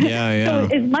 right? Yeah.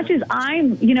 So as much as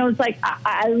I'm, it's like,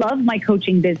 I love my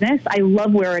coaching business. I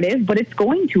love where it is, but it's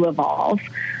going to evolve.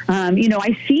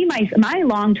 I see my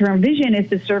long-term vision is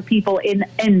to serve people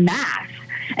in mass.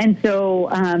 And so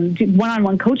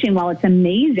one-on-one coaching, while it's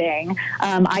amazing,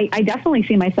 I definitely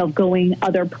see myself going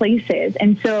other places.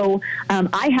 And so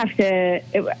I have to,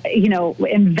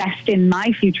 invest in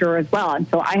my future as well. And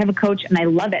so I have a coach, and I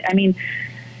love it.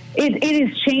 It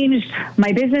has changed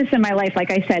my business and my life. Like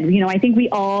I said, I think we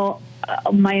all,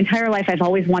 my entire life, I've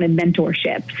always wanted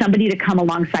mentorship, somebody to come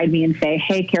alongside me and say,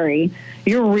 hey, Kari,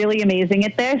 you're really amazing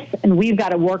at this, and we've got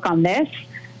to work on this.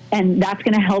 And that's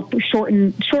going to help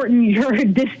shorten your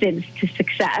distance to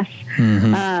success.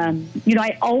 Mm-hmm.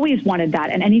 I always wanted that.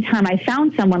 And anytime I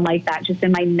found someone like that, just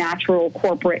in my natural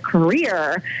corporate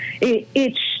career,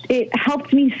 it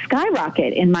helped me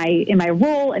skyrocket in my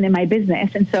role and in my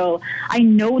business. And so I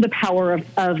know the power of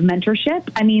mentorship.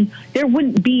 There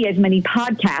wouldn't be as many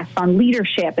podcasts on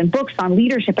leadership and books on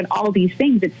leadership and all of these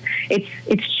things.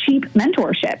 It's cheap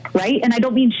mentorship, right? And I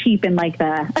don't mean cheap in like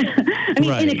the,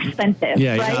 right. Inexpensive.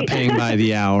 Yeah, right? You're not paying by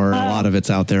the hour. A lot of it's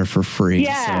out there for free.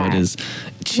 Yeah. So it is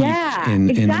cheap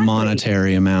in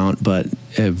monetary amount, but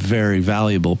very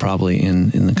valuable probably in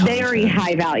the content. Very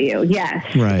high value.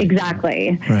 Yes. Right.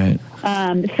 Exactly. Right.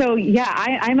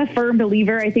 I'm a firm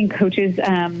believer. I think coaches,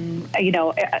 I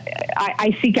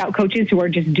seek out coaches who are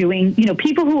just doing,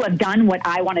 people who have done what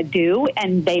I want to do,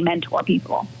 and they mentor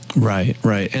people. Right.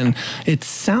 And it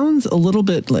sounds a little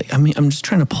bit like, I'm just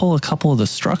trying to pull a couple of the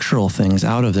structural things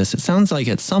out of this. It sounds like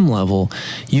at some level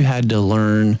you had to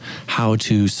learn how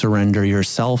to surrender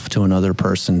yourself to another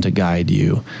person to guide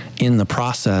you in the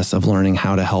process of learning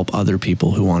how to help other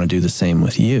people who want to do the same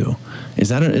with you. Is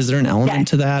there an element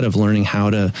to that, of learning how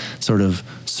to sort of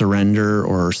surrender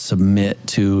or submit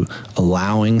to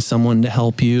allowing someone to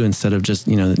help you instead of just,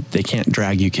 they can't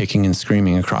drag you kicking and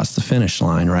screaming across the finish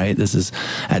line, right? This is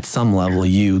at some level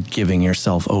you giving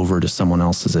yourself over to someone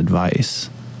else's advice.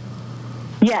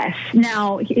 Yes.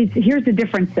 Now, here's the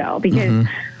difference though, because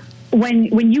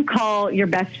when you call your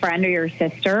best friend or your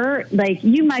sister, like,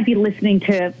 you might be listening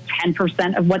to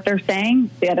 10% of what they're saying.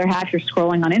 The other half, you're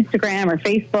scrolling on Instagram or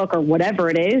Facebook or whatever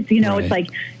it is. Right. It's like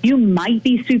you might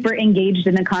be super engaged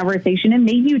in the conversation, and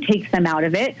maybe you take them out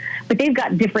of it, but they've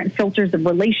got different filters of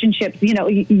relationships.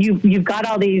 You've got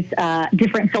all these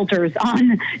different filters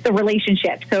on the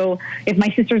relationship. So if my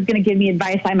sister's going to give me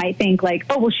advice, I might think like,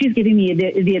 oh, well, she's giving me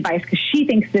the advice because she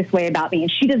thinks this way about me,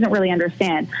 and she doesn't really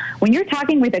understand. When you're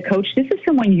talking with a coach, this is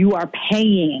someone you are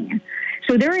paying.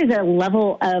 So there is a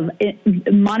level of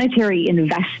monetary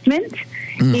investment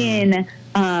in,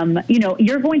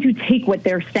 you're going to take what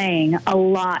they're saying a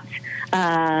lot,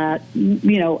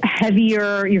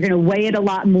 heavier. You're going to weigh it a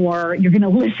lot more. You're going to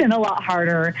listen a lot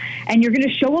harder, and you're going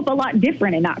to show up a lot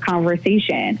different in that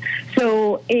conversation.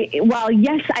 So while,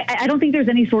 yes, I don't think there's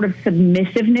any sort of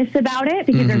submissiveness about it,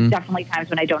 because there's definitely times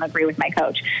when I don't agree with my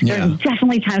coach. There's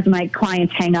definitely times when my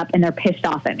clients hang up and they're pissed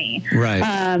off at me.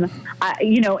 Right.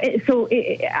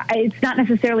 It's not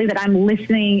necessarily that I'm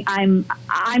listening.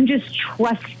 I'm just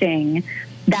trusting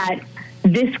that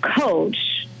this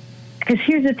coach, because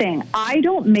here's the thing, I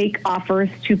don't make offers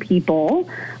to people.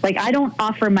 Like, I don't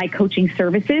offer my coaching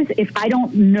services if I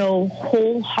don't know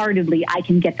wholeheartedly I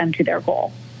can get them to their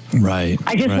goal. Right.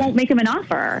 I just won't make them an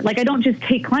offer. Like, I don't just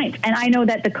take clients. And I know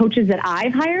that the coaches that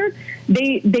I've hired,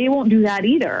 they won't do that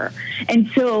either. And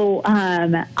so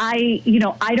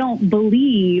I don't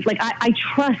believe, like, I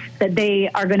trust that they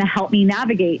are going to help me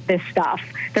navigate this stuff.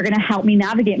 They're going to help me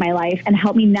navigate my life and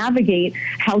help me navigate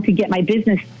how to get my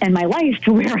business and my life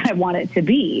to where I want it to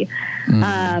be.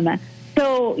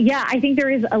 So, yeah, I think there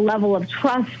is a level of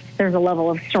trust. There's a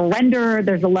level of surrender.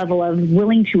 There's a level of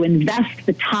willing to invest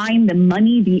the time, the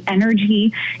money, the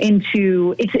energy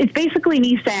into, it's basically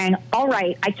me saying, all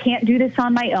right, I can't do this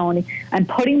on my own. I'm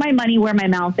putting my money where my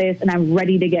mouth is, and I'm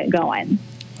ready to get going.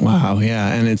 Wow,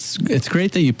 yeah, and it's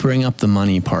great that you bring up the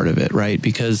money part of it, right?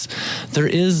 Because there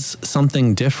is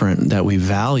something different that we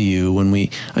value when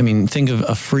think of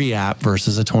a free app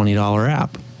versus a $20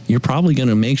 app. You're probably going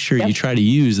to make sure you try to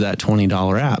use that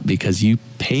 $20 app because you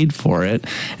paid for it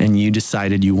and you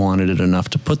decided you wanted it enough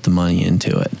to put the money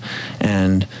into it.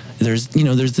 And there's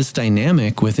this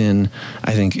dynamic within,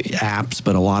 I think, apps,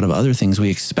 but a lot of other things. We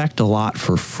expect a lot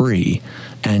for free,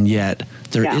 and yet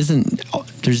there isn't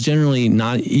there's generally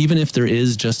not, even if there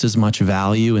is just as much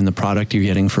value in the product you're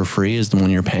getting for free as the one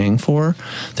you're paying for,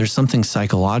 there's something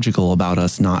psychological about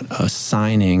us not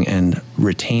assigning and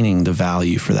retaining the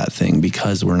value for that thing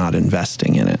because we're not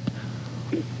investing in it.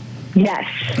 Yes,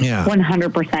 yeah,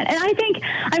 100%. And I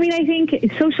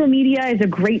think social media is a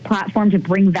great platform to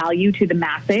bring value to the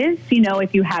masses. You know,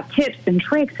 if you have tips and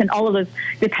tricks and all of those,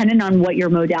 depending on what your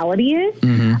modality is.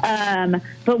 Mm-hmm.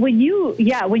 But when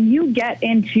you get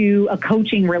into a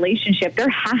coaching relationship, there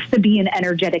has to be an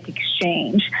energetic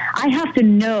exchange. I have to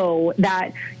know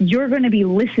that you're going to be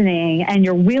listening and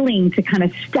you're willing to kind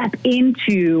of step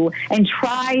into and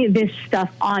try this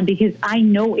stuff on because I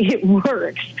know it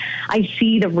works. I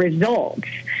see the results.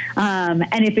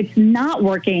 And if it's not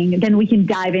working, then we can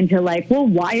dive into like, well,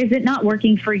 why is it not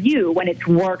working for you when it's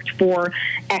worked for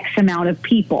X amount of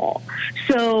people?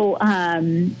 So,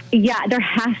 there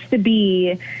has to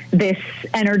be this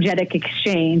energetic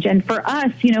exchange. And for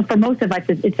us, you know, for most of us,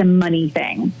 it's a money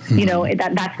thing. Mm-hmm. You know,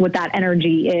 that's what that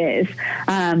energy is.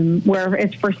 Where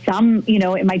it's for some, you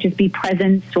know, it might just be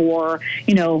presence or,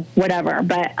 you know, whatever.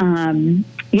 But,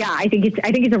 I think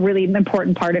it's a really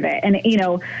important part of it. And, you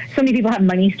know, so many people have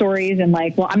money stories and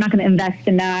like, well, I'm not going to invest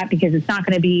in that because it's not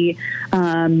going to be, it's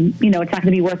not going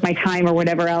to be worth my time or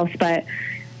whatever else. But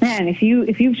man, if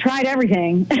you've tried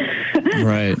everything,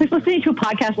 right. I was listening to a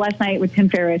podcast last night with Tim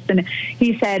Ferriss and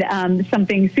he said,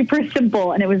 something super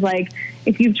simple. And it was like,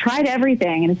 if you've tried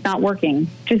everything and it's not working,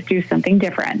 just do something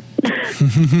different.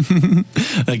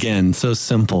 Again, so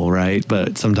simple, right?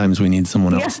 But sometimes we need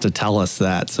someone else to tell us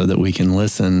that so that we can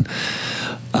listen.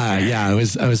 I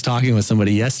was talking with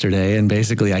somebody yesterday and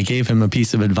basically I gave him a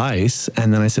piece of advice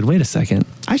and then I said, wait a second,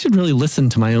 I should really listen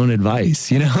to my own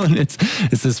advice, you know? And it's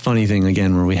this funny thing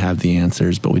again where we have the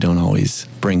answers, but we don't always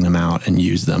bring them out and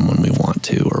use them when we want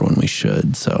to or when we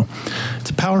should. So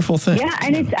it's a powerful thing. Yeah,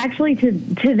 and it's actually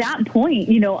to that point,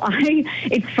 you know,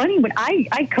 it's funny, but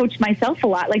I coach myself a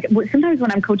lot. Like sometimes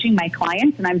when I'm coaching my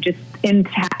clients and I'm just in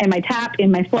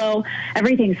my flow,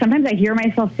 everything, sometimes I hear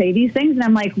myself say these things and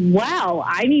I'm like, wow,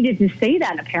 I needed to say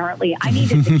that apparently. I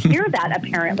needed to hear that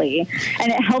apparently.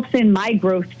 And it helps in my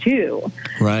growth too.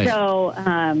 Right. So,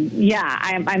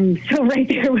 I'm so right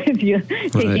there with you,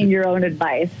 taking your own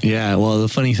advice. Yeah. Well, the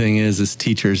funny thing is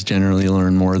teachers generally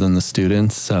learn more than the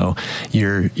students. So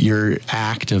your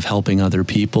act of helping other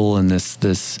people and this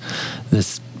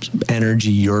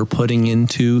energy you're putting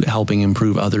into helping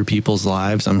improve other people's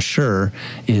lives, I'm sure,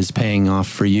 is paying off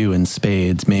for you in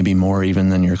spades, maybe more even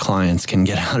than your clients can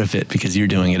get out of it because you're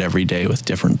doing it every day with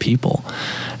different people.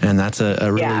 And that's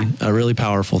a really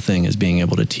powerful thing, is being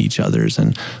able to teach others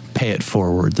and pay it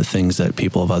forward, the things that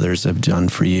people of others have done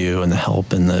for you and the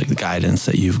help and the guidance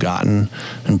that you've gotten,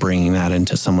 and bringing that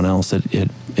into someone else.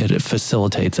 It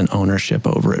facilitates an ownership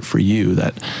over it for you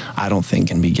that I don't think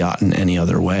can be gotten any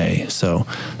other way. So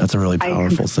that's a really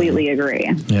powerful thing. I completely agree.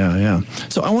 Yeah.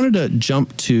 So I wanted to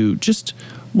jump to just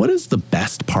what is the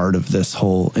best part of this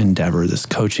whole endeavor, this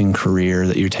coaching career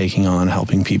that you're taking on,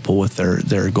 helping people with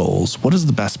their goals? What is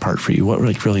the best part for you? What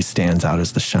really stands out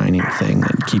as the shining thing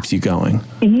that keeps you going?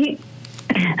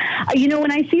 You know,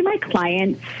 when I see my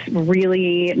clients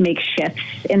really make shifts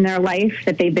in their life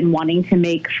that they've been wanting to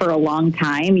make for a long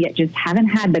time, yet just haven't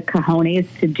had the cojones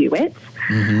to do it,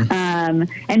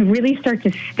 and really start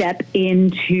to step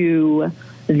into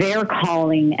their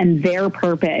calling and their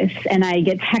purpose. And I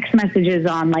get text messages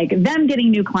on like them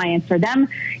getting new clients or them,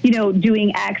 you know,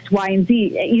 doing X, Y, and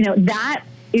Z, you know, that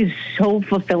is so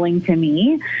fulfilling to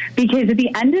me, because at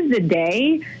the end of the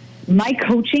day, my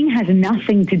coaching has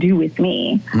nothing to do with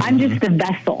me. Mm-hmm. I'm just the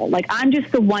vessel. Like, I'm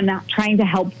just the one trying to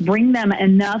help bring them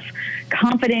enough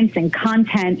confidence and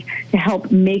content to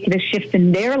help make the shifts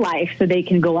in their life so they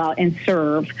can go out and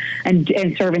serve and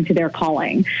serve into their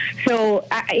calling. So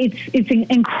it's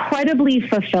incredibly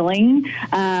fulfilling.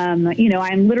 You know,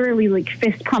 I'm literally like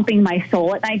fist pumping my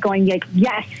soul at night going like,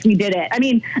 yes, we did it. I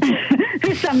mean,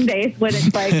 there's some days when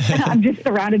it's like I'm just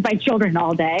surrounded by children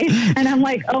all day and I'm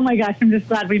like, oh my gosh, I'm just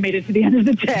glad we made it to the end of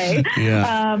the day.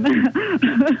 Yeah.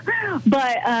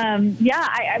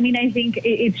 I mean, I think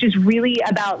it's just really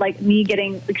about like me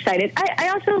getting excited. I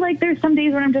also like, there's some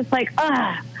days when I'm just like,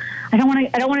 I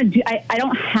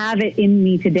don't have it in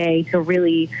me today to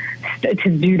really to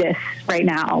do this right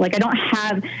now. Like, I don't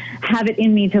have it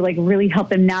in me to like really help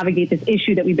them navigate this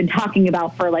issue that we've been talking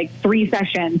about for like 3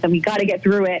 sessions and we got to get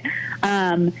through it.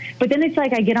 But then it's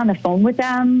like I get on the phone with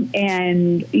them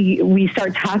and we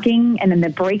start talking, and then the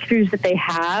breakthroughs that they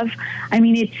have, I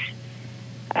mean, it's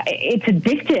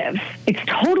addictive. It's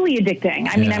totally addicting.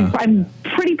 I mean, I'm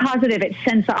pretty positive it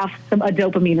sends off a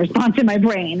dopamine response in my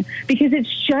brain, because it's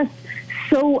just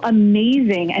so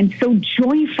amazing and so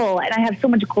joyful. And I have so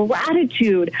much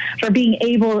gratitude for being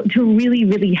able to really,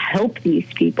 really help these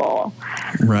people.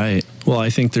 Right. Well,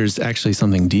 I think there's actually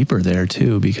something deeper there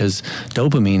too, because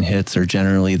dopamine hits are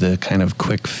generally the kind of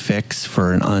quick fix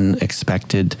for an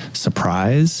unexpected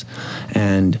surprise.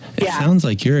 And it sounds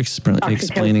like you're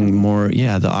explaining more,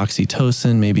 the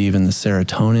oxytocin, maybe even the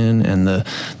serotonin, and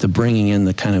the bringing in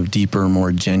the kind of deeper,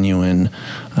 more genuine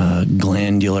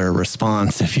glandular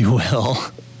response, if you will.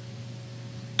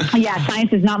 Yeah,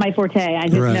 science is not my forte. I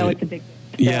just know it's a big.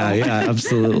 So. Yeah,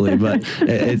 absolutely. But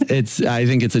I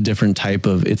think it's a different type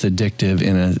of, it's addictive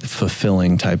in a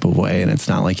fulfilling type of way. And it's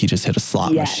not like you just hit a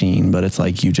slot machine, but it's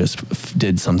like you just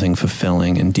did something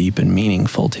fulfilling and deep and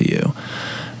meaningful to you.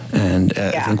 And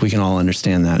I think we can all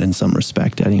understand that in some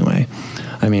respect anyway.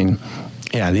 I mean,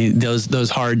 those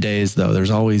hard days though,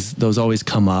 those always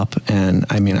come up. And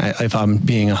I mean, if I'm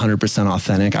being 100%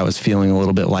 authentic, I was feeling a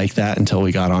little bit like that until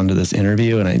we got onto this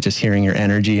interview, and I just hearing your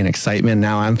energy and excitement.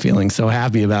 Now I'm feeling so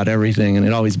happy about everything. And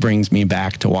it always brings me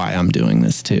back to why I'm doing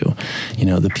this too. You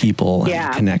know, the people and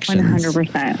the connections.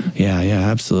 100%. Yeah,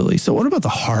 absolutely. So what about the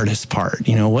hardest part?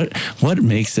 You know, what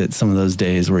makes it some of those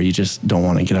days where you just don't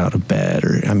want to get out of bed?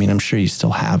 Or, I mean, I'm sure you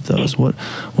still have those. What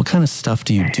kind of stuff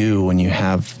do you do when you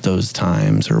have those times?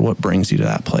 Or what brings you to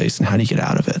that place, and how do you get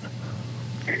out of it?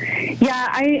 Yeah,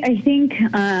 I think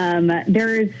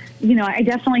there's, I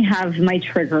definitely have my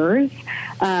triggers.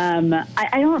 I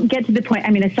don't get to the point,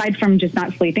 I mean, aside from just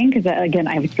not sleeping, because again,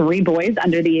 I have 3 boys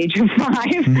under the age of 5,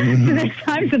 so there's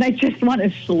times when I just want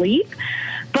to sleep.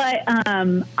 But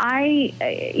I,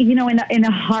 in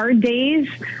the hard days,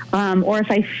 or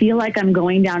if I feel like I'm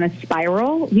going down a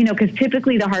spiral, because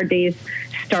typically the hard days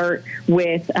start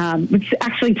with,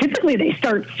 typically they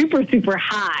start super, super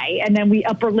high, and then we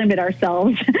upper limit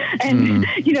ourselves and,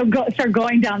 start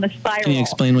going down the spiral. Can you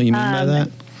explain what you mean by that?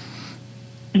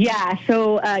 Yeah,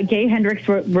 so Gay Hendricks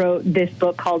wrote this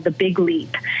book called The Big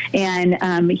Leap,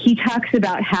 and he talks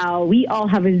about how we all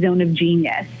have a zone of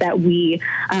genius that we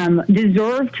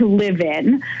deserve to live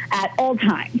in at all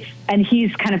times. And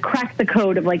he's kind of cracked the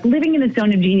code of like living in the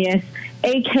zone of genius,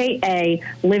 AKA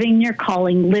living your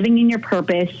calling, living in your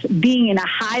purpose, being in a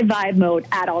high vibe mode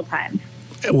at all times.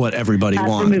 What everybody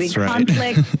wants, removing right?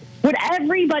 Conflict, what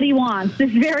everybody wants,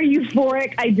 this very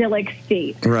euphoric, idyllic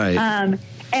state. Right.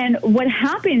 And what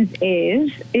happens is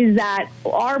that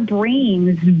our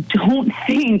brains don't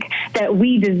think that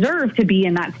we deserve to be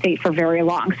in that state for very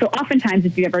long. So oftentimes,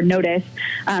 if you ever notice,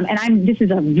 this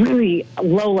is a really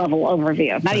low level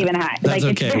overview, not even high. That's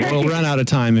like, okay. We'll run out of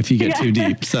time if you get too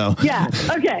deep. So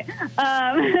okay.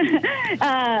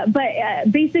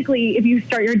 But basically, if you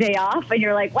start your day off and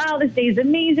you're like, wow, this day is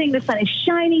amazing. The sun is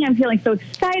shining. I'm feeling so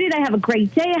excited. I have a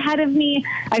great day ahead of me.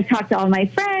 I've talked to all my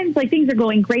friends. Like things are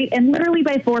going great. And literally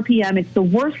by 4 p.m., it's the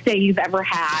worst day you've ever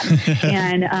had.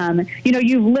 And,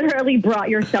 you've literally brought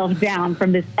yourself down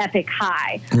from this epic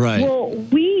high. Right. Well,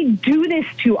 we do this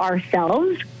to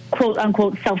ourselves, quote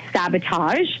unquote,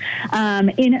 self-sabotage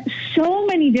in so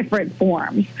many different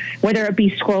forms, whether it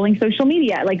be scrolling social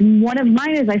media. Like one of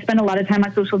mine is I spend a lot of time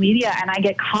on social media and I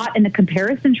get caught in the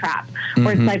comparison trap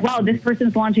where it's like, wow, this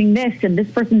person's launching this and this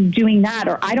person's doing that,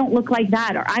 or I don't look like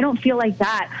that, or I don't feel like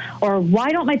that, or why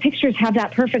don't my pictures have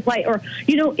that perfect light? Or,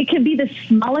 it could be the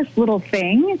smallest little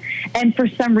thing. And for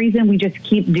some reason we just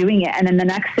keep doing it. And then the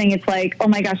next thing it's like, oh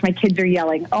my gosh, my kids are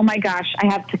yelling. Oh my gosh, I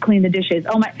have to clean the dishes.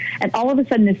 And all of a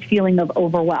sudden this feeling of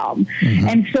overwhelm.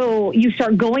 And so you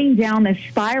start going down this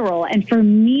spiral. And for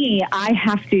me, I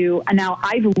have to, now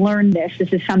I've learned this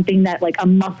is something that like a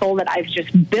muscle that I've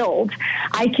just built.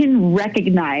 I can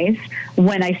recognize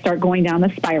when I start going down the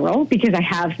spiral because I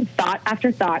have thought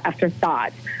after thought after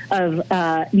thought of,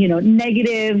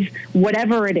 negative,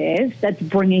 whatever it is that's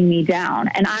bringing me down.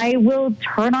 And I will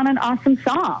turn on an awesome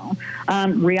song.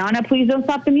 Rihanna, Please Don't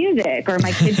Stop the Music, or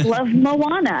my kids love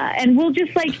Moana. And we'll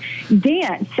just like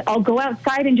dance. I'll go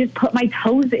outside and just put my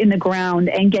toes in the ground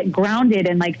and get grounded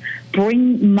and like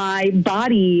bring my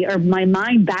body or my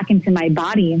mind back into my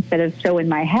body instead of so in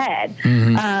my head.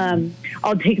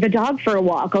 I'll take the dog for a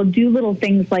walk. I'll do little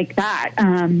things like that.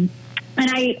 And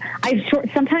I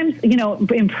sometimes,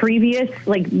 in previous,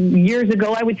 like years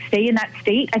ago, I would stay in that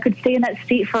state. I could stay in that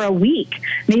state for a week,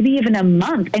 maybe even a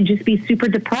month, and just be super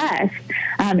depressed.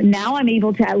 Now I'm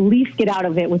able to at least get out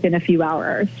of it within a few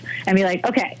hours and be like,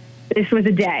 okay, this was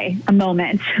a day, a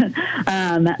moment.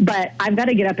 But I've got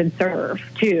to get up and serve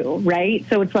too, right?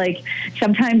 So it's like,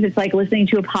 sometimes it's like listening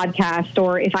to a podcast,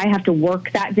 or if I have to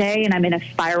work that day and I'm in a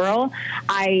spiral,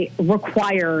 I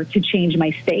require to change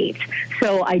my state.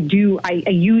 So I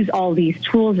use all these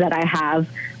tools that I have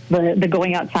the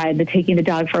going outside, the taking the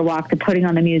dog for a walk, the putting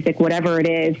on the music, whatever it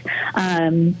is.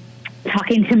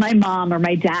 Talking to my mom or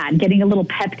my dad, getting a little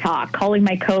pep talk, calling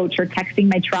my coach or texting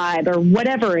my tribe or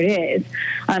whatever it is,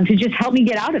 to just help me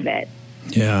get out of it.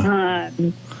 Yeah.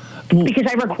 Because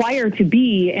I require to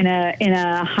be in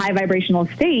a high vibrational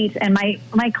state, and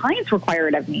my clients require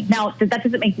it of me. Now, that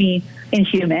doesn't make me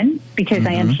inhuman, because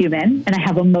I am human and I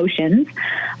have emotions,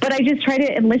 but I just try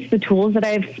to enlist the tools that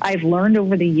I've learned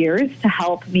over the years to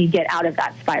help me get out of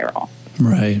that spiral.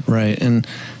 Right. And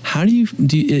how do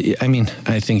you, I mean,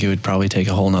 I think it would probably take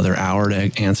a whole nother hour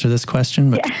to answer this question,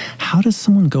 but how does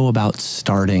someone go about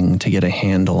starting to get a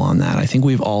handle on that? I think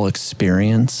we've all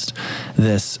experienced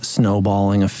this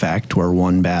snowballing effect where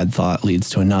one bad thought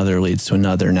leads to another.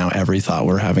 Now every thought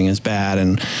we're having is bad,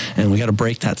 and we got to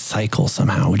break that cycle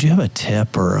somehow. Would you have a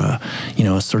tip or a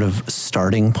sort of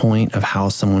starting point of how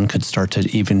someone could start to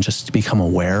even just become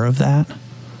aware of that?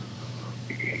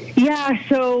 Yeah,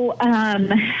 so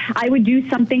I would do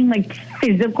something like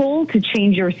physical to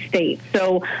change your state.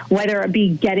 So whether it be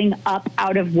getting up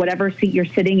out of whatever seat you're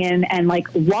sitting in and like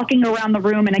walking around the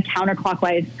room in a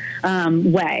counterclockwise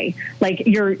way, like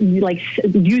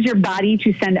use your body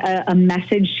to send a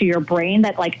message to your brain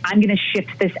that like, I'm going to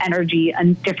shift this energy a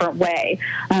different way.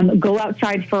 Go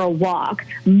outside for a walk,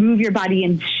 move your body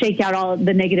and shake out all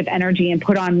the negative energy and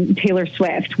put on Taylor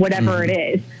Swift, whatever it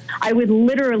is. I would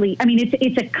literally, I mean,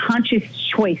 it's a conscious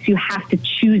choice. You have to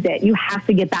choose it. You have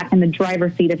to get back in the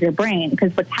driver's seat of your brain,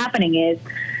 because what's happening is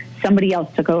somebody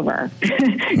else took over.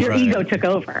 Your ego took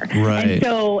over. Right. And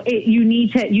so you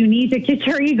need to kick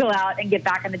your ego out and get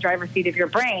back in the driver's seat of your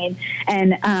brain.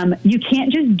 And you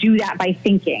can't just do that by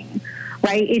thinking.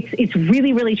 Right? It's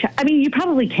really, really, I mean, you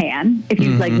probably can if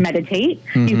you like meditate,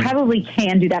 you probably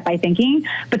can do that by thinking,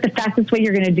 but the fastest way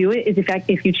you're going to do it is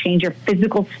if you change your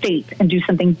physical state and do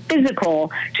something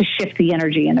physical to shift the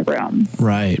energy in the room.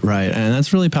 Right. And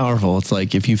that's really powerful. It's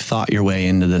like, if you've thought your way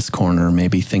into this corner,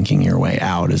 maybe thinking your way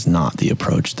out is not the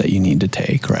approach that you need to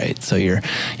take. Right. So you're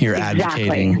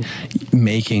advocating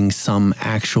making some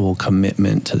actual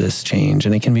commitment to this change.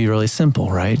 And it can be really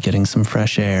simple, right? Getting some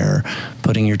fresh air,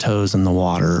 putting your toes in the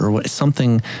water, or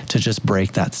something to just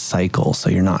break that cycle so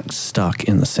you're not stuck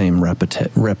in the same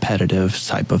repetitive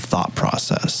type of thought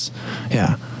process.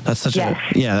 Yeah, that's such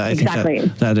I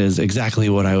think that is exactly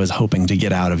what I was hoping to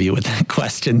get out of you with that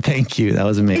question. Thank you. That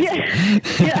was amazing.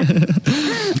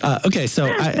 Okay, so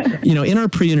in our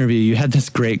pre-interview, you had this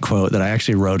great quote that I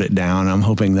actually wrote it down. I'm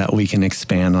hoping that we can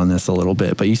expand on this a little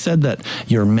bit, but you said that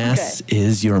your mess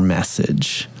is your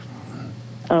message.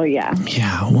 Oh yeah.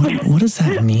 Yeah. What does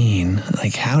that mean?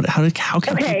 Like how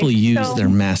can people use their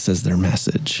mess as their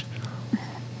message?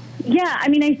 Yeah, I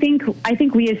mean, I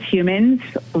think we as humans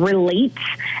relate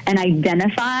and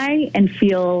identify and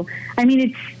feel. I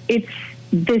mean, it's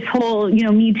this whole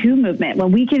Me Too movement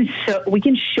when we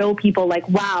can show people like,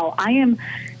 wow,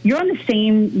 you're on the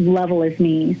same level as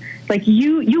me. Like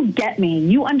you get me,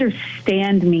 you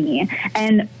understand me.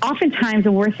 And oftentimes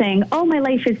when we're saying, oh, my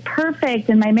life is perfect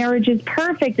and my marriage is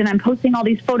perfect and I'm posting all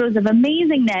these photos of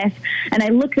amazingness and I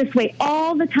look this way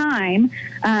all the time,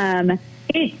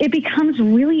 it becomes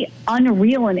really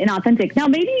unreal and inauthentic. Now,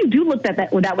 maybe you do look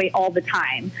that way all the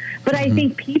time, but I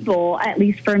think people, at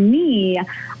least for me,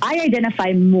 I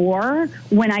identify more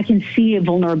when I can see a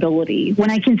vulnerability, when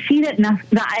I can see that not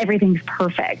everything's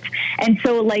perfect. And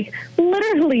so, like,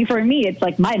 literally for me, it's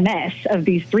like my mess of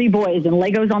these 3 boys and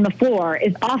Legos on the floor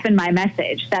is often my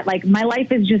message that, like, my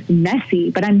life is just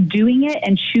messy, but I'm doing it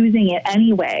and choosing it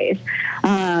anyways.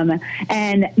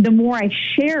 And the more I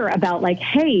share about, like,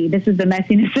 hey, this is the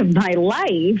messiness of my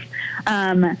life,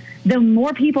 the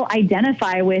more people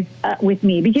identify with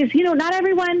me, because not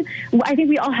everyone. I think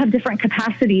we all have different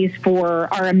capacities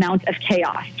for our amount of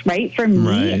chaos, right? For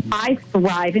me, I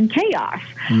thrive in chaos,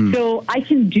 so I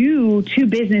can do 2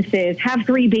 businesses, have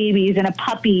 3 babies, and a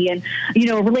puppy, and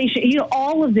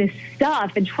all of this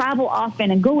stuff, and travel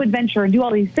often, and go adventure, and do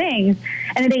all these things,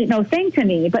 and it ain't no thing to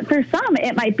me. But for some,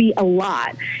 it might be a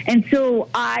lot, and so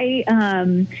I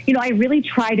really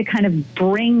try to kind of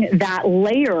bring that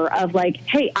layer of like,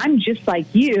 hey, I'm just like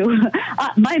you.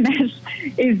 My mess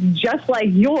is just like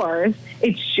yours.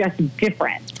 It's just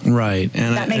different. Right.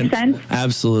 And does that make sense?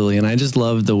 Absolutely. And I just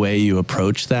love the way you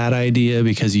approach that idea,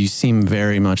 because you seem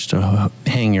very much to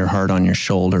hang your heart on your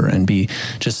shoulder and be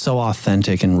just so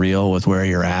authentic and real with where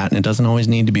you're at. And it doesn't always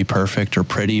need to be perfect or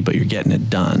pretty, but you're getting it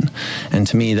done. And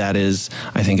to me, that is,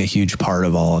 I think, a huge part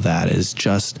of all of that is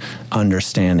just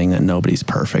understanding that nobody's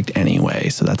perfect anyway.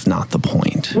 So that's not the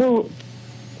point. Well,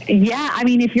 Yeah, I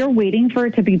mean, if you're waiting for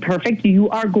it to be perfect, you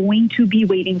are going to be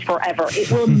waiting forever.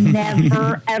 It will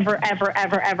never, ever, ever,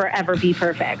 ever, ever, ever be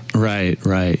perfect. Right.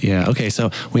 Yeah. Okay,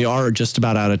 so we are just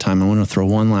about out of time. I want to throw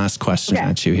one last question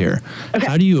at you here. Okay.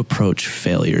 How do you approach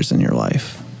failures in your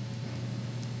life?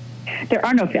 There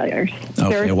are no failures. Okay,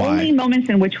 There's only moments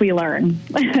in which we learn.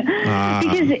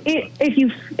 Because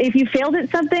if you failed at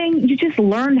something, you just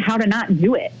learned how to not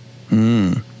do it.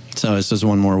 So it's just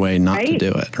one more way not to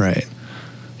do it, right?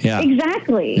 Yeah.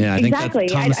 Exactly. Yeah, I think that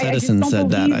Thomas Edison said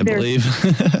that, I believe.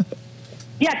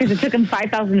 Yeah, because it took him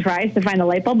 5,000 tries to find the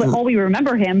light bulb, but all we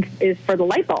remember him is for the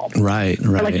light bulb. Right.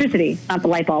 Electricity, not the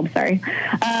light bulb, sorry.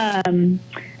 I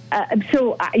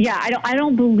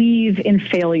don't believe in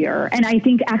failure. And I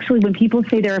think actually when people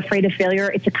say they're afraid of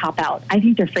failure, it's a cop-out. I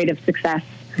think they're afraid of success.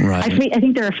 Right. I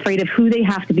think they're afraid of who they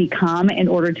have to become in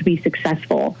order to be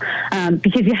successful,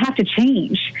 because you have to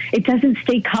change. It doesn't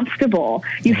stay comfortable.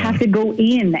 You have to go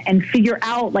in and figure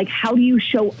out, like, how do you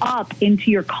show up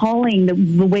into your calling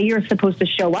the way you're supposed to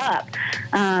show up,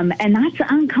 and that's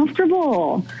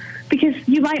uncomfortable. Because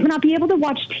you might not be able to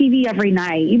watch TV every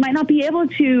night. You might not be able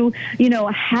to,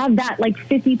 have that like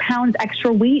 50 pounds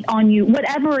extra weight on you,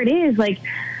 whatever it is. Like,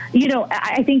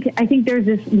 I think there's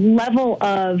this level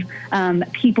of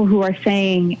people who are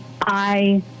saying,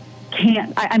 I'm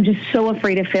just so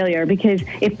afraid of failure, because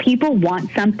if people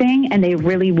want something and they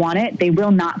really want it, they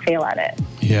will not fail at it.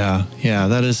 Yeah,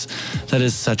 that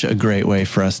is such a great way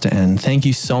for us to end. Thank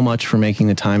you so much for making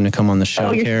the time to come on the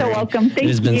show, Kari. You're so welcome. Thank you. It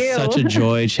has been such a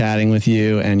joy chatting with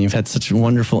you, and you've had such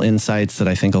wonderful insights that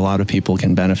I think a lot of people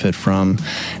can benefit from.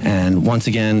 And once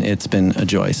again, it's been a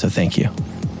joy, so thank you.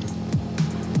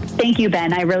 Thank you,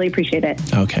 Ben. I really appreciate it.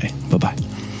 Okay, bye-bye.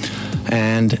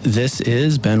 And this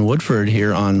is Ben Woodford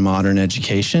here on Modern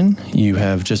Education. You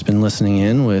have just been listening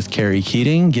in with Kari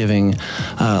Keating, giving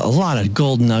a lot of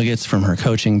gold nuggets from her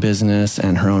coaching business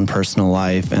and her own personal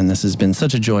life. And this has been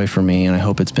such a joy for me, and I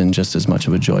hope it's been just as much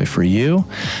of a joy for you.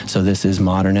 So this is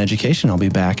Modern Education. I'll be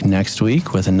back next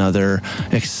week with another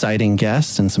exciting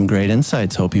guest and some great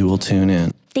insights. Hope you will tune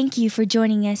in. Thank you for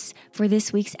joining us for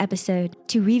this week's episode.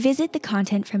 To revisit the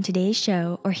content from today's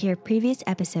show or hear previous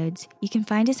episodes, you can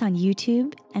find us on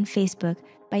YouTube and Facebook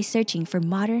by searching for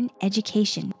Modern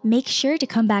Education. Make sure to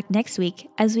come back next week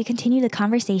as we continue the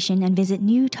conversation and visit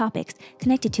new topics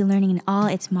connected to learning in all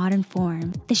its modern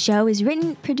form. The show is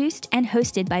written, produced, and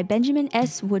hosted by Benjamin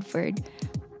S. Woodford.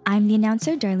 I'm the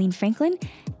announcer, Darlene Franklin,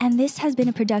 and this has been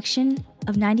a production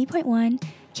of 90.1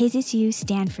 KZSU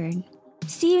Stanford.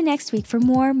 See you next week for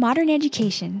more Modern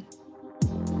Education.